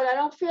out. I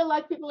don't feel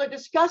like people are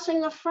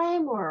discussing the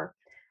framework.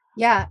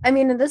 Yeah, I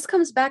mean, and this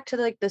comes back to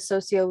like the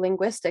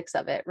sociolinguistics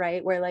of it,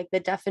 right? Where like the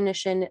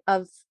definition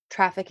of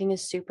trafficking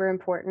is super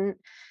important.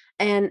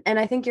 And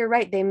I think you're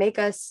right. They make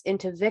us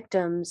into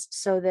victims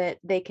so that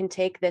they can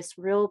take this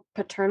real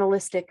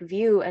paternalistic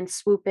view and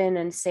swoop in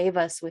and save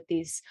us with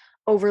these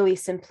overly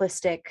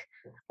simplistic,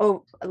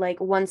 oh, like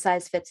one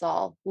size fits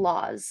all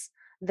laws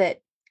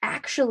that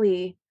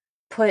actually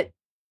put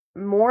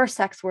more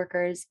sex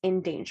workers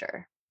in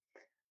danger.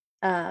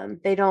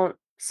 They don't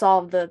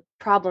solve the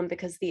problem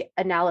because the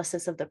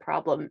analysis of the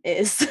problem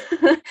is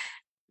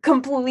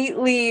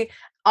completely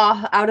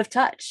out of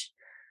touch.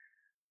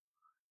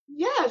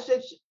 Yes,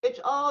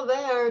 it's all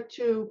there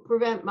to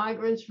prevent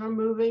migrants from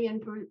moving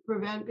and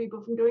prevent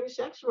people from doing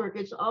sex work.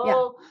 It's Yeah.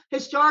 all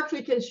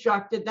historically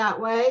constructed that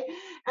way,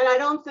 and I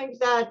don't think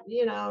that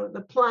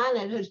the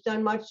planet has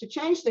done much to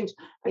change things.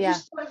 I Yeah.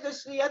 just thought of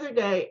this the other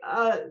day.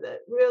 That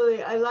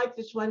really, I like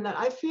this one. That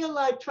I feel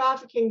like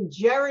trafficking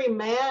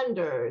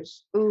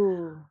gerrymanders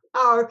Ooh.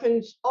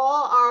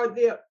 all our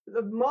the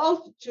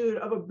multitude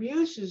of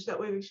abuses that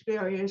we've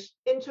experienced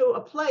into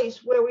a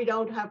place where we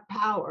don't have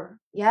power.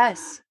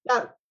 Yes.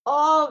 That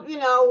all we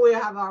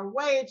have our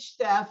wage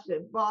theft,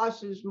 that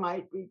bosses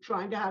might be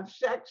trying to have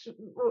sex,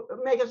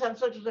 make us have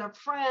sex with our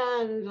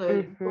friends,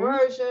 Mm-hmm.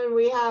 coercion.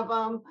 We have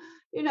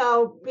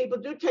people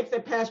do take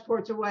their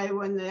passports away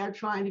when they're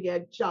trying to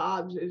get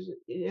jobs, as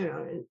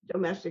in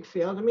domestic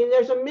field. I mean,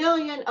 there's a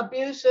million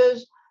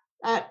abuses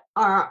that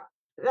are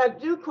that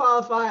do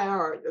qualify,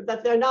 or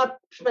that they're not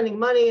spending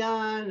money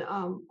on.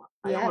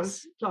 I don't want to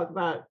Yes. talk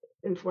about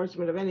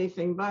enforcement of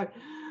anything, but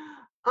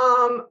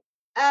um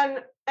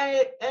and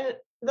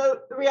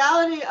the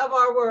reality of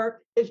our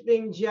work is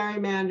being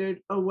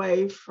gerrymandered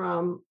away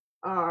from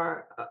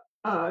our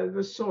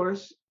the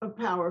source of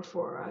power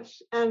for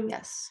us, and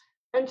Yes.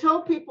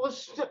 until people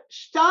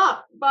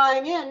stop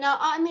buying in. Now,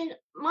 I mean,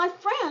 my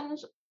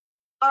friends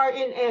are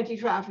in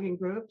anti-trafficking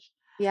groups.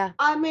 Yeah.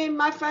 I mean,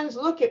 my friends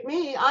look at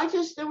me.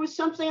 There was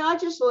something I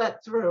just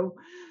let through.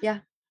 Yeah.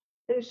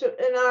 And so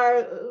in our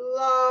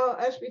law,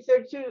 SB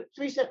 32,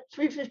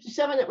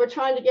 357, that we're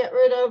trying to get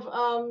rid of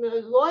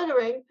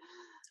loitering,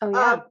 Oh uh,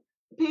 yeah.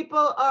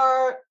 people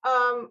are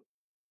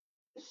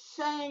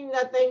saying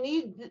that they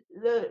need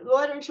the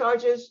loitering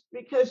charges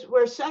because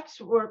we're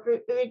sex workers.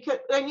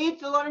 They need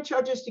the loitering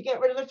charges to get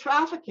rid of the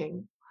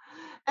trafficking.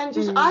 And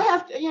just, I Mm.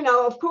 have to,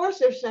 of course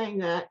they're saying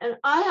that. And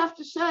I have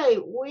to say,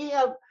 we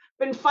have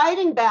been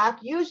fighting back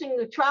using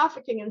the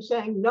trafficking and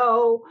saying,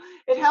 no,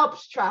 it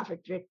helps traffic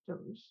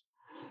victims.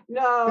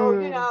 No,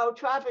 Mm.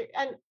 traffic.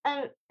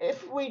 And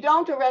if we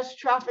don't arrest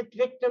traffic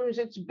victims,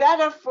 it's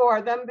better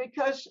for them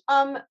because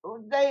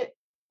they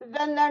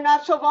then they're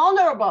not so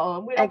vulnerable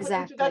and we don't put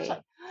them through that.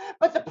 Exactly.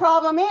 But the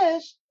problem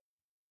is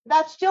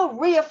that still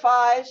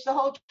reifies the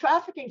whole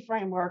trafficking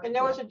framework. And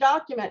there was a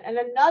document, and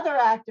another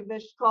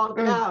activist called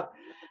it Mm. out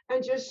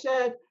and just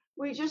said,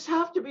 we just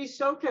have to be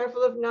so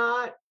careful of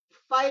not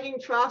fighting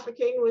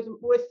trafficking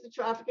with the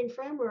trafficking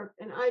framework.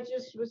 And I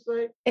just was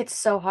like, It's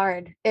so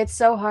hard. It's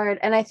so hard.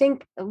 And I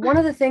think one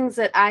of the things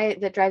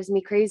that drives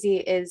me crazy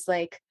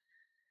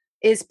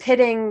is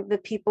pitting the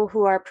people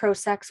who are pro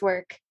sex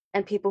work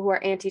and people who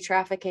are anti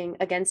trafficking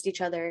against each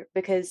other,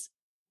 because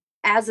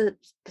as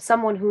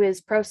someone who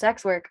is pro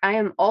sex work, I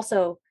am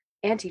also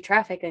anti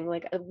trafficking.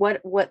 Like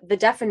what the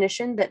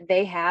definition that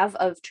they have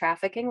of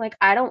trafficking, like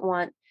I don't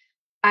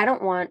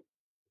want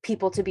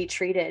people to be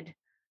treated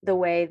the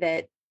way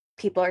that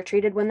people are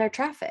treated when they're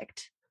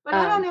trafficked. but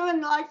I don't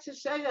even like to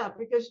say that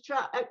because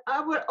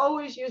I would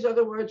always use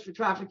other words for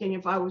trafficking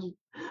if I was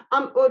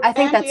I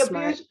think that's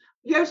smart. anti-abuse.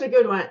 Here's a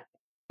good one: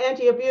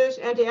 anti-abuse,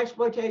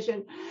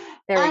 anti-exploitation,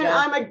 There we and go.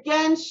 I'm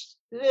against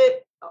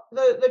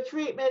the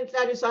treatment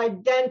that is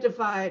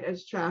identified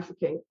as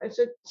trafficking. It's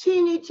a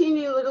teeny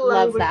little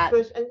Love language that.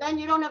 twist, and then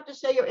you don't have to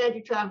say you're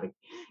anti-traffic.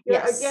 You're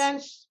Yes.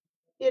 against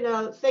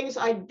things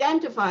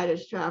identified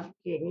as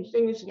trafficking,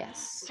 things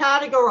Yes.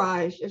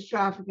 categorized as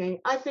trafficking.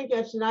 I think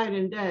that's night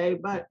and day,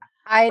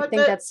 I but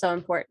think that's so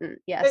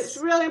important. it's Yes.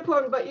 really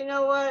important. But you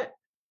know what?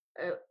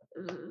 Uh,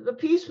 the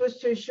piece was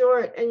too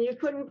short, and you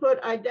couldn't put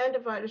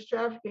identified as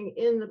trafficking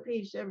in the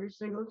piece every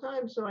single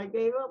time. So I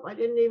gave up. I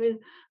didn't even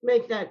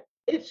make that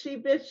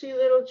itsy bitsy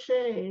little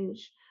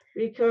change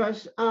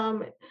because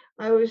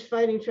I was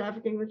fighting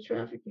trafficking with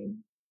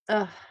trafficking.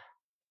 Ugh,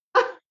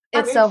 I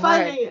it's mean, so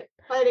hard.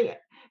 fighting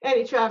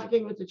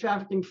anti-trafficking with the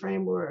trafficking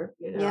framework,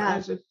 Yeah.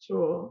 as a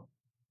tool.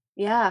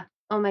 Yeah.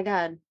 Oh my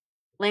God.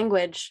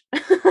 Language.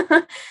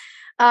 I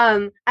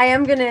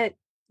am gonna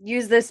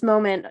use this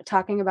moment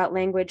talking about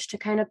language to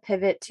kind of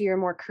pivot to your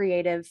more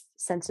creative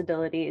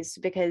sensibilities,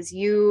 because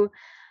you're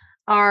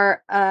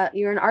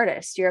an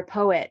artist, you're a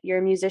poet, you're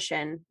a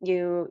musician,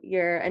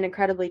 you're an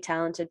incredibly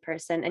talented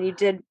person, and you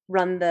did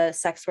run the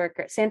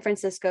San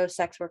Francisco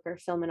Sex Worker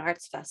Film and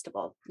Arts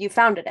Festival. You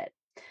founded it.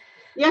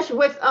 Yes,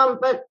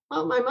 but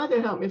my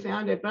mother helped me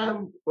found it. But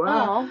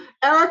Oh.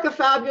 Erica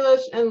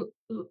Fabulous and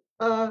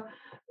uh,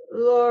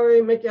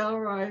 Lori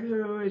McElroy,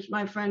 who is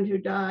my friend who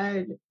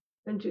died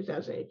in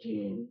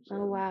 2018. Oh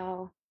So,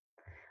 wow.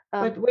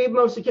 but we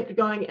mostly kept it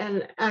going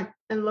and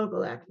local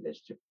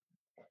activists too.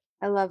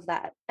 I love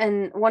that.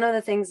 And one of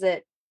the things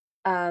that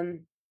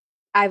um,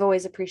 I've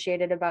always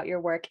appreciated about your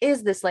work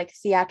is this like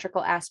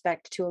theatrical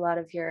aspect to a lot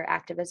of your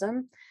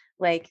activism,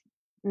 like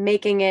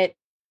making it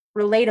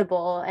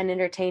relatable and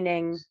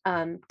entertaining,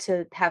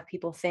 to have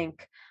people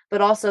think, but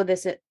also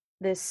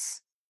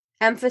this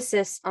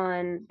emphasis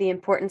on the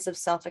importance of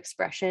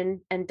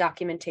self-expression and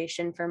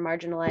documentation for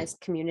marginalized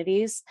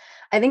communities.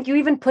 I think you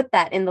even put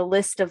that in the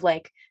list of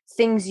like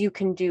things you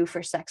can do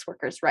for sex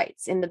workers'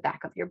 rights in the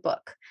back of your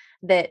book,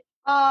 that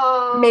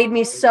made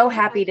me Oh, so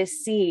happy yes. to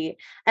see.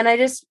 And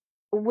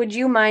would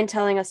you mind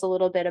telling us a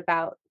little bit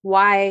about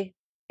why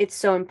it's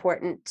so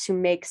important to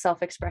make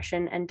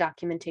self-expression and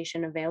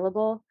documentation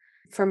available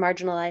for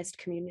marginalized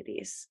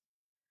communities?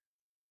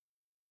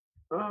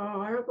 Oh,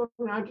 I hope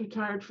I'm not too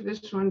tired for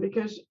this one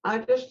because I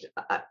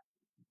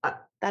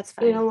That's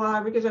you fine. know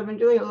why? Because I've been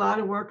doing a lot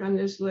of work on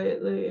this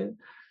lately, and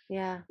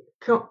Yeah.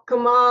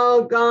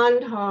 Kamal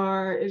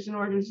Gandhar is an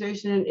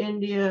organization in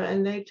India,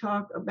 and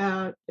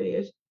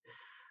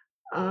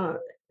uh,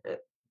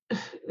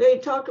 they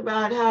talk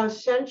about how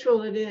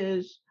central it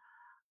is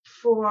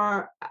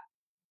for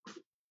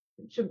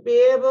to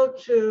be able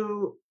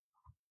to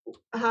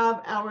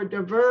have our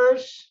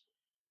diverse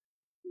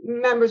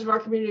members of our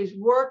communities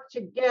work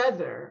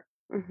together,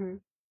 Hmm.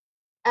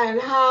 and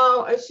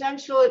how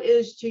essential it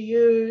is to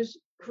use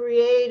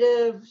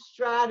creative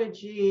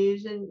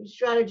strategies and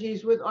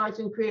strategies with arts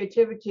and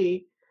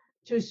creativity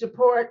to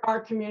support our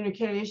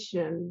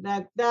communication,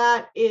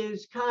 that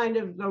is kind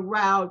of the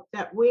route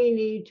that we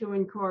need to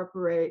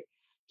incorporate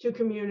to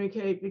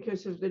communicate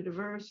because of the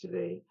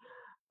diversity.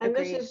 And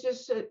this Agreed. is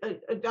just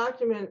a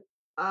document.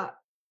 uh,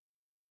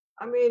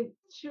 I mean,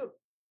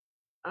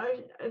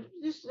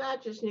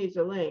 that just needs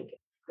a link.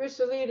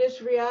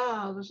 Chrysalides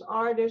Real, this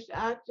artist,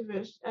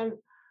 activist, and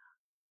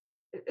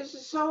this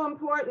is so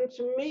important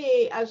to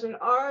me as an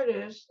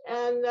artist,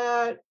 and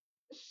that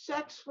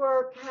sex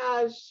work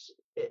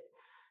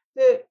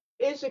the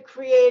is a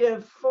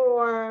creative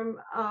form.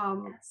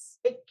 Yes.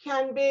 It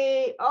can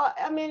be,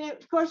 I mean,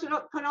 of course, it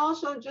can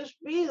also just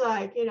be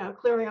like,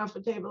 clearing off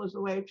the table as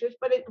a waitress,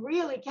 but it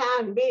really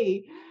can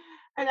be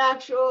an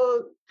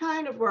actual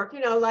kind of work,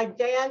 like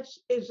dance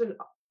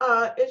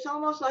it's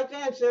almost like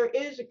dance. There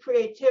is a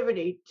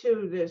creativity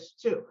to this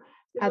too.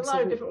 There's a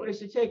lot of different Absolutely. ways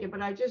to take it,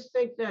 but I just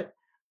think that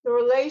the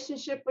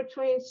relationship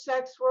between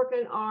sex work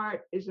and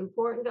art is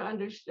important to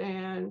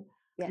understand.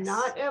 Yes.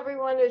 Not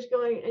everyone is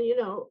going,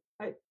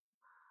 and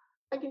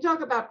I can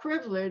talk about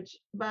privilege,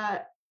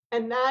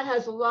 and that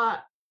has a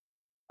lot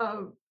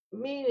of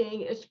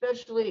meaning,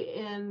 especially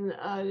in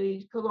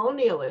these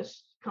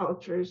colonialist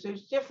cultures.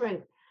 There's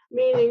different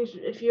meanings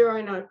if you're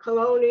in a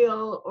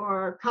colonial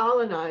or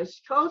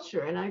colonized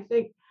culture. And I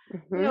think,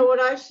 what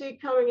I see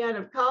coming out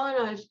of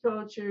colonized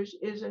cultures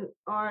is an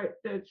art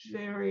that's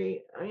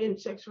very, in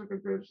sex worker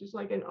groups, is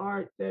like an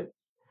art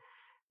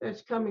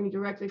that's coming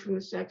directly from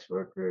the sex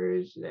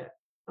workers, that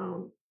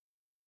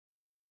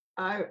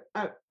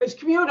it's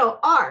communal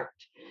art.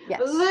 Yes.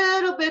 A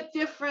little bit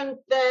different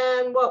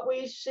than what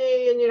we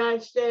see in the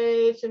United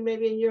States and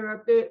maybe in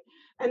Europe.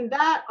 And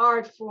that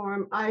art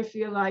form, I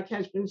feel like,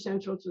 has been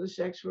central to the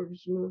sex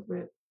workers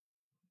movement.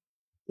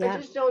 Yeah. I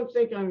just don't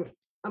think I'm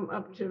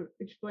up to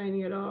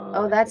explaining it all.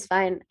 Oh, that's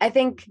fine. I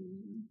think,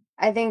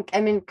 I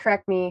mean,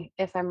 correct me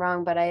if I'm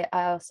wrong, but I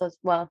also,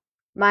 well,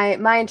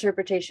 my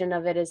interpretation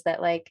of it is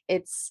that, like,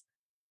 it's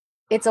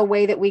a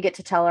way that we get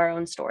to tell our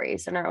own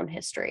stories and our own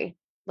history.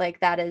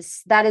 Like, that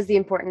is the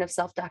importance of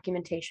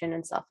self-documentation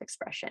and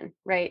self-expression,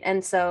 right?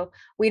 And so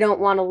we don't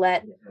want to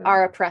let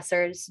our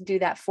oppressors do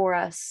that for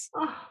us.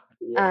 Yes.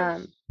 Yeah.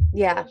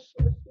 Yes,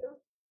 yes, yes.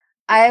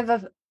 I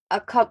have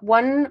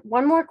one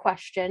more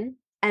question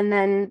and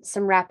then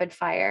some rapid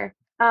fire.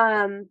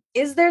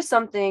 Is there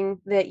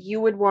something that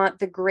you would want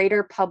the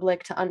greater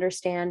public to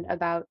understand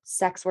about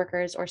sex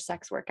workers or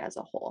sex work as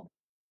a whole?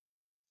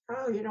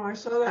 Oh, I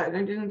saw that and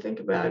I didn't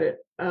think about it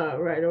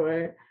right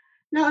away.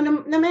 No,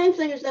 the main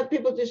thing is that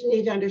people just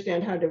need to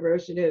understand how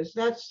diverse it is.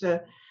 That's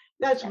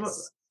Yes. what,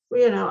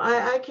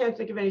 I can't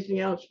think of anything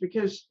else,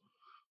 because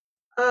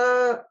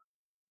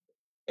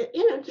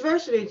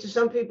diversity, to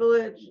some people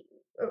it's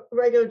a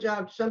regular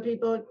job. Some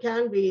people it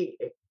can be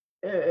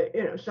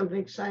something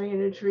exciting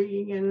and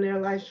intriguing in their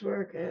life's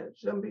work. And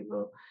some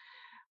people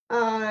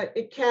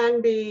it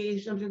can be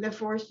something they're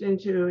forced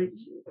into. It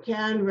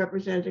can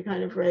represent a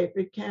kind of rape.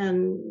 It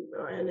can,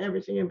 and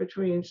everything in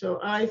between. So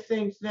I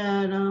think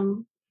that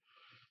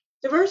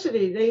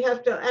diversity,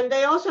 and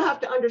they also have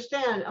to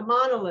understand a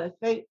monolith.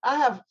 I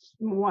have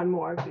one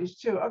more of these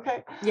too.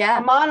 Okay. Yeah.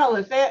 A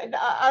monolith. They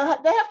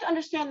have to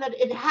understand that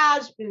it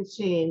has been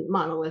seen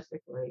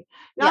monolithically.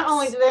 Not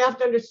only do they have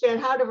to understand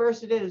how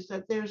diverse it is,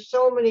 that there's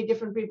so many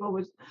different people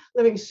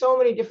living so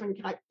many different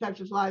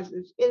types of lives.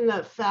 It's in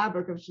the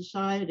fabric of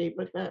society,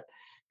 but that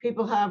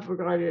people have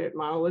regarded it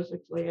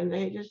monolithically, and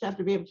they just have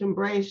to be able to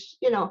embrace,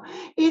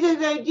 either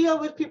they deal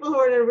with people who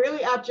are in a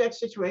really abject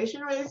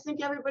situation, or they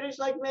think everybody's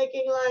like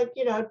making like,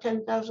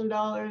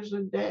 $10,000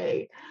 a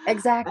day.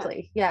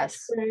 Exactly.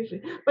 Yes.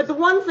 Crazy. But the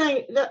one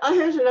thing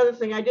here's another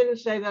thing I didn't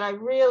say that I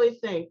really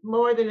think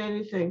more than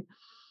anything,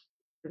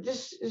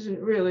 this isn't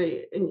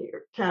really in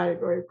your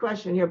category of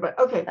question here, but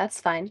okay.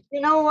 That's fine.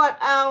 You know what?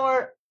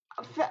 Our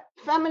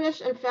feminists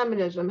and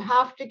feminism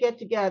have to get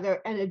together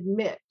and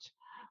admit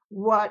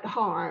what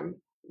harm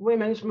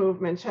women's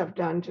movements have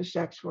done to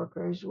sex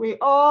workers. We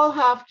all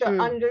have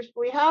to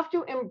we have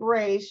to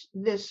embrace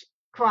this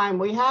crime.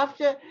 We have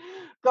to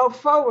go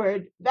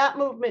forward. That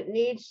movement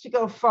needs to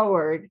go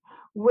forward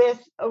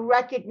with a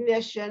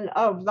recognition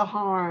of the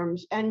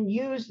harms and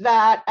use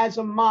that as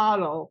a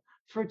model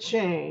for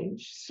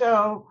change.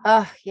 So,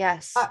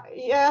 yes.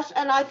 Yes.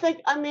 And I think,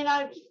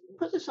 I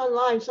put this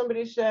online.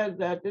 Somebody said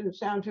that didn't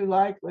sound too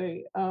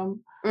likely.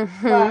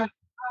 But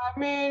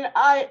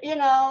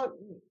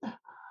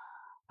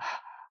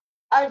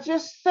I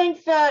just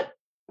think that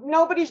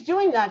nobody's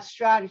doing that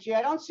strategy.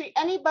 I don't see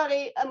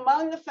anybody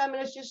among the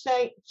feminists just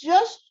saying,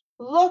 just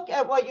look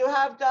at what you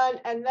have done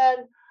and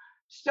then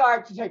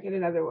start to take it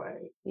another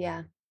way.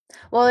 Yeah.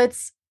 Well,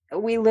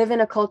 we live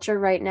in a culture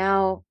right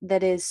now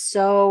that is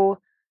so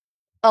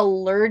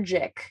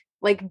allergic,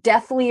 like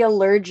deathly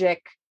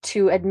allergic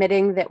to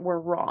admitting that we're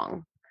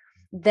wrong,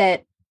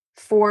 that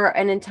for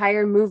an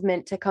entire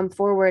movement to come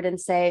forward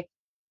and say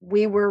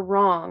we were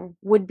wrong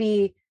would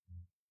be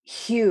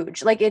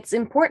huge. Like, it's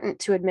important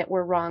to admit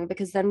we're wrong,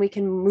 because then we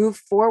can move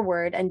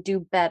forward and do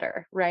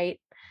better, right?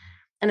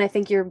 And I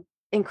think you're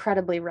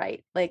incredibly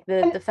right. Like,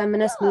 the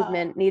feminist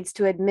movement needs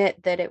to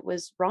admit that it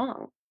was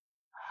wrong.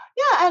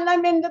 Yeah,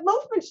 and the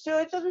movements too.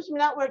 It doesn't mean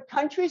that where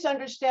countries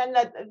understand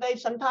that they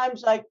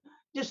sometimes like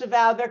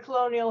disavow their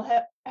colonial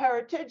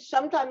heritage.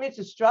 Sometimes it's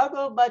a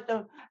struggle, but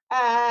there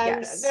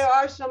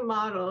are some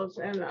models,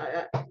 and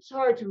it's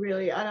hard to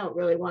really. I don't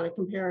really want to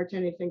compare it to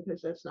anything,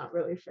 because that's not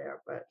really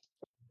fair. But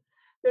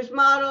there's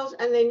models,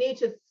 and they need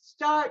to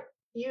start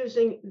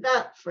using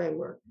that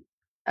framework.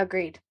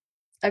 Agreed.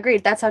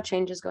 That's how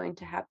change is going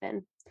to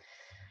happen.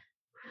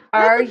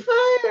 Rapid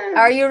fire.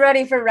 Are you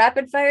ready for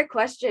rapid fire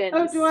questions?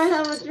 Oh, do I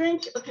have a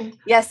drink? Okay.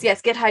 Yes,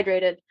 get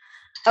hydrated.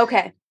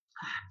 Okay.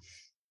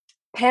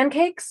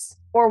 Pancakes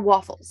or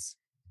waffles?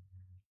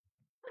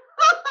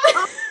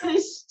 I'm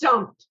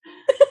stumped.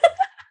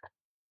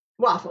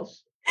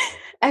 Waffles.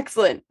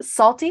 Excellent.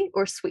 Salty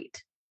or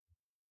sweet?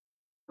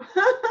 Am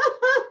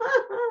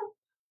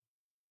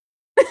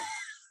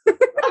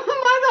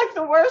I like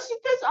the worst at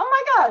this? Oh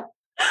my God.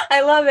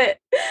 I love it.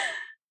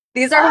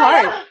 These are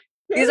hard. Ah,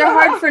 These are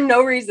hard for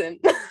no reason.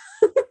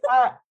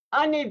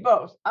 I need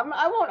both.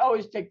 I won't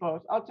always take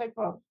both. I'll take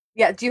both.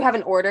 Yeah. Do you have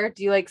an order?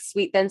 Do you like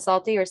sweet then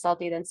salty or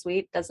salty then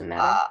sweet? Doesn't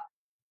matter.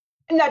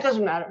 And that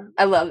doesn't matter.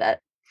 I love that.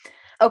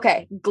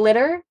 Okay.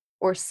 Glitter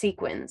or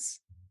sequins?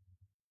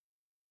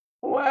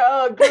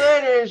 Well,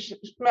 glitter is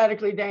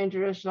medically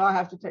dangerous, so I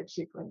have to take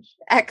sequins.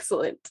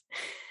 Excellent.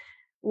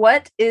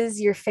 What is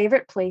your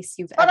favorite place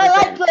you've But ever I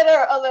like been?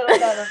 glitter a little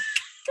better.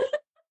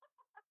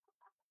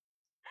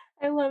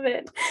 I love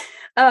it.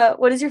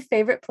 What is your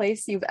favorite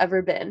place you've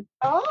ever been?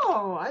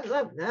 Oh, I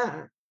love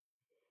that.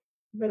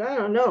 But I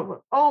don't know.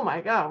 But, oh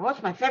my God,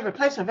 what's my favorite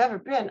place I've ever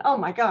been? Oh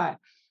my God.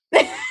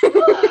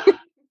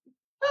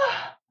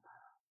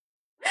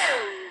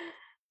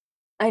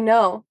 I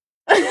know.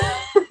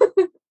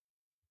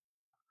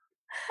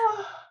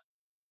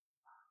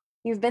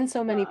 You've been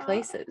so many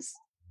places.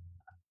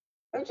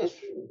 I just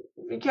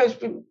because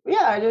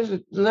yeah, just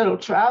a little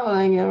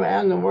traveling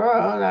around the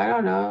world. I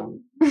don't know.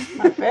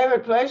 My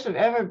favorite place I've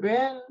ever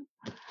been.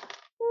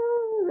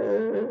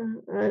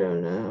 I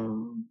don't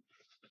know.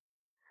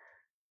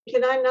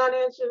 Can I not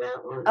answer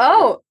that one?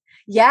 Oh,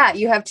 yeah.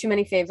 You have too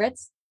many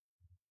favorites?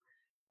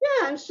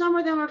 Yeah, and some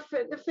of them are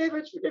the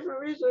favorites for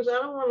different reasons. I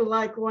don't want to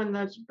like one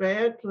that's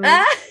bad,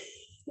 please.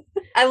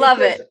 I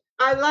love it.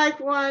 I like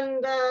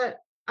one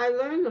that I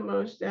learned the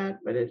most at,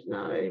 but it's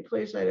not a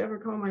place I'd ever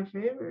call my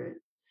favorite.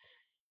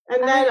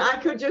 And then I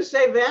could just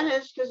say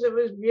Venice because it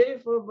was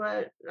beautiful,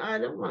 but I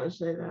don't want to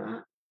say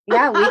that.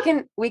 Yeah,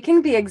 we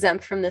can be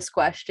exempt from this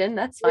question.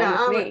 That's fine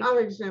with me. I'm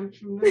exempt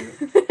from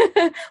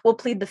that. We'll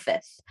plead the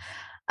fifth.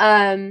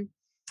 A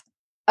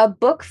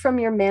book from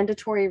your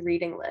mandatory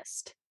reading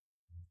list.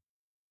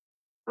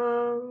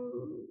 I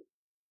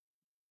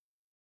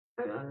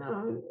don't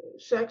know.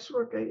 Sex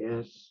work, I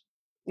guess.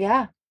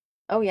 Yeah.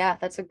 Oh yeah,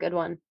 that's a good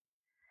one.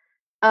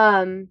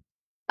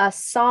 A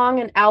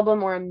song, an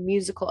album, or a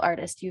musical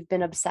artist you've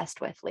been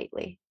obsessed with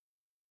lately.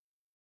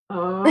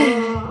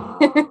 Oh.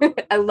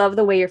 I love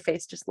the way your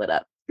face just lit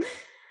up.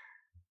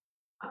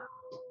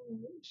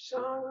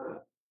 Song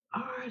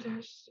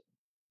artist.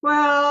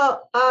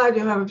 Well, I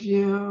do have a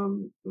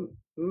few.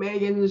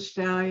 Megan Thee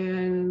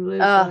Stallion,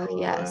 Lizzo. Oh,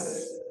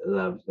 yes.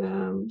 Love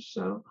them.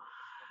 So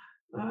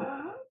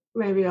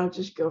maybe I'll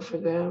just go for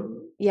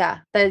them. Yeah,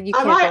 that you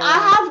can't.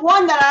 I have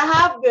one that I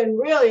have been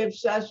really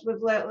obsessed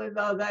with lately,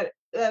 though. That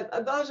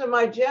those are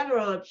my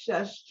general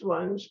obsessed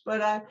ones.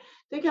 But I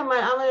think I'm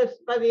gonna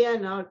by the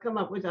end I'll come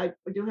up with. I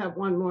do have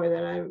one more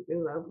that I'm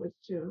in love with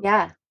too.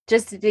 Yeah,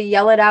 just to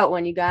yell it out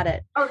when you got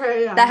it.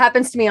 Okay, yeah. That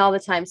happens to me all the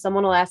time.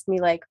 Someone will ask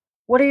me like,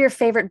 what are your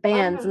favorite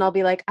bands? And I'll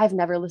be like, I've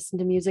never listened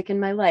to music in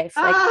my life.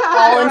 Like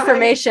all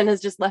information has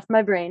just left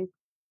my brain.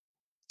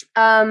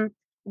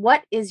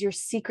 What is your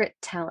secret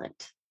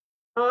talent?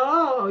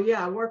 Oh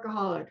yeah,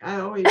 workaholic.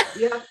 I always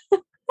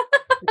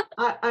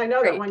I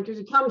know that one because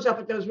it comes up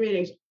at those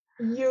meetings.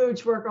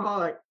 Huge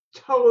workaholic.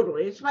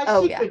 Totally. It's my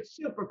secret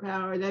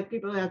superpower that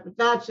people have, but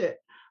that's it.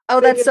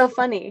 Oh, that's so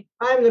funny.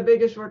 I'm the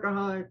biggest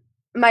workaholic.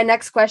 My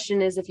next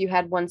question is if you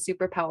had one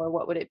superpower,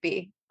 what would it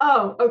be?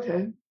 Oh,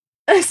 okay.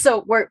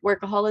 So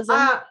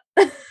workaholism.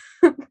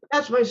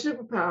 That's my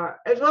superpower.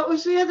 And what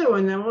was the other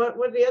one then? What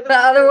the other? The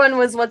other one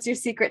was what's your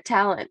secret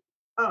talent?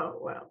 Oh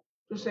well,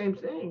 the same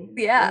thing.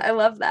 Yeah, I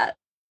love that.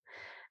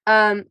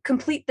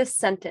 Complete this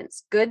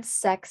sentence. Good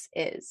sex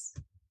is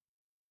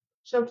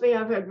something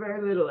I've had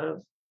very little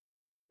of.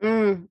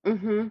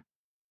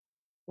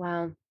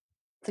 Wow,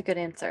 it's a good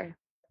answer,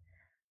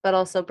 but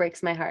also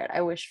breaks my heart.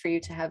 I wish for you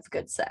to have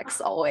good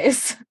sex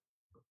always.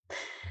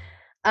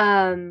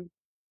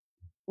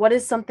 What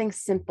is something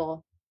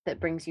simple that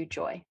brings you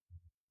joy?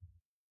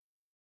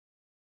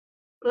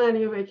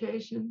 Planning a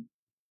vacation.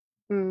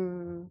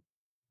 I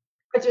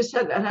just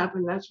had that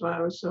happen. That's why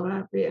I was so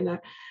happy. And I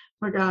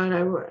forgot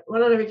I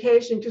went on a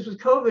vacation because with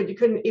COVID, you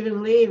couldn't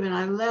even leave. And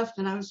I left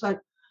and I was like,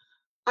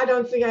 I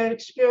don't think I had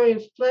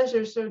experienced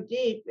pleasure so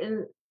deep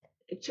in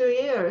 2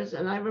 years.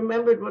 And I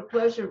remembered what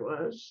pleasure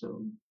was.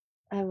 So.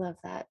 I love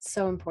that.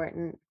 So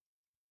important.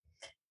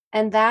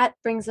 And that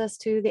brings us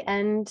to the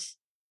end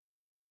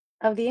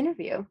of the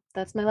interview.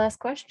 That's my last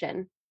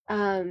question.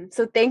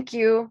 So thank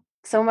you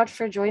so much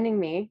for joining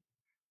me.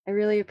 I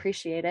really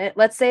appreciate it.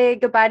 Let's say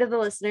goodbye to the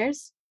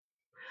listeners.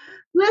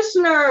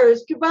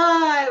 Listeners,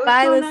 goodbye. It was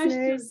Bye, so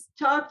listeners. nice to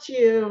talk to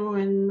you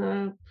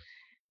and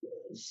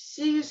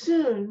see you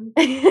soon.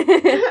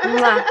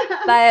 Bye,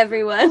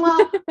 everyone.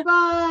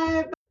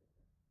 Bye.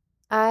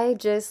 I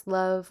just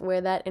love where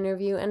that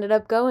interview ended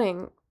up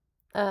going.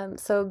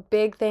 So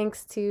big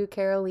thanks to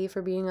Carol Leigh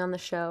for being on the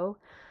show.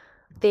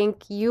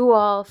 Thank you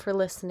all for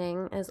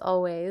listening, as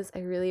always. I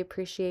really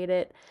appreciate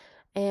it.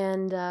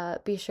 And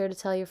be sure to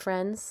tell your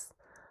friends.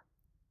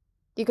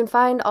 You can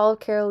find all of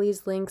Carol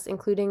Leigh's links,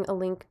 including a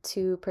link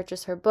to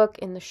purchase her book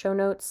in the show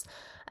notes,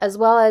 as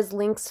well as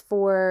links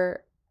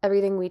for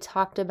everything we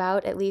talked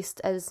about, at least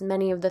as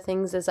many of the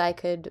things as I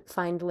could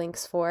find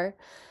links for.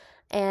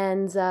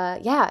 And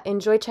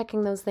enjoy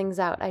checking those things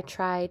out. I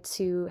try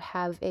to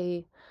have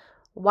a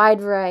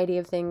wide variety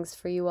of things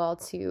for you all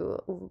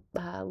to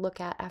look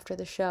at after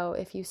the show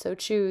if you so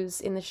choose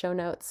in the show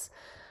notes.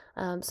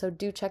 So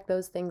do check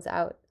those things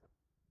out.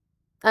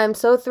 I'm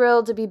so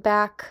thrilled to be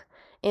back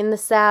in the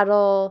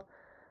saddle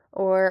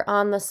or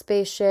on the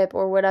spaceship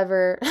or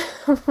whatever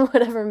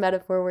whatever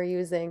metaphor we're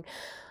using.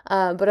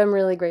 But I'm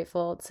really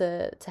grateful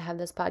to have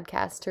this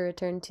podcast to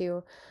return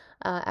to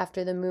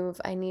after the move.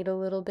 I need a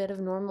little bit of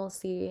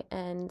normalcy,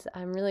 and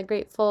I'm really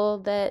grateful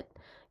that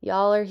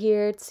y'all are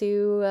here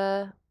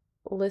to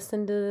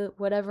listen to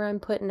whatever I'm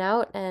putting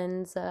out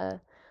and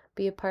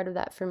be a part of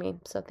that for me.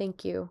 So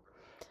thank you.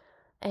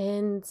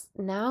 And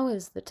now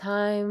is the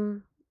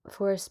time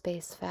for a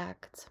space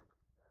fact.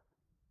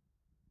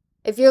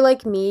 If you're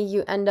like me,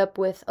 you end up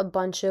with a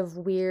bunch of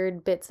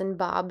weird bits and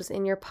bobs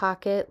in your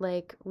pocket,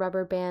 like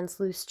rubber bands,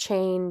 loose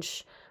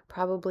change,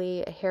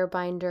 probably a hair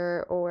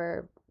binder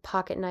or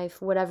pocket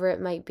knife, whatever it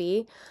might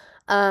be.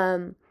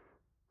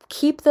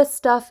 Keep the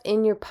stuff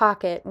in your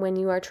pocket when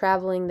you are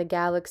traveling the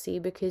galaxy,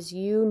 because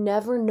you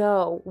never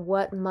know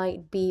what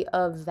might be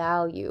of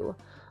value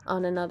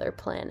on another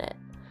planet.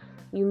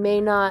 You may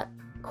not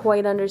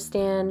quite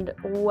understand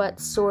what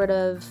sort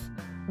of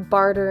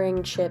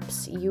bartering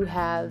chips you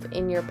have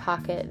in your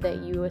pocket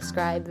that you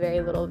ascribe very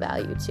little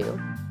value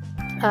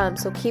to.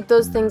 So keep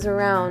those things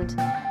around,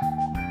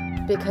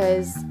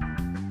 because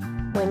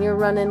when you're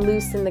running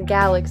loose in the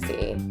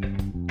galaxy,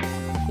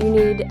 you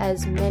need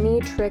as many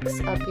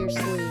tricks up your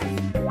sleeve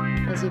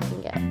as you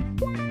can get.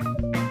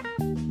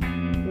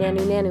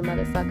 Nanu nanu,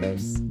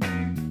 motherfuckers.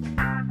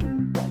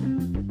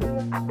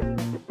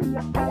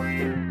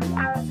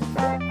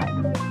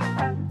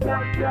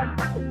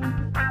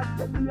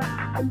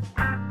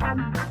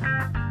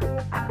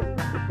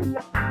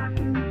 Yeah.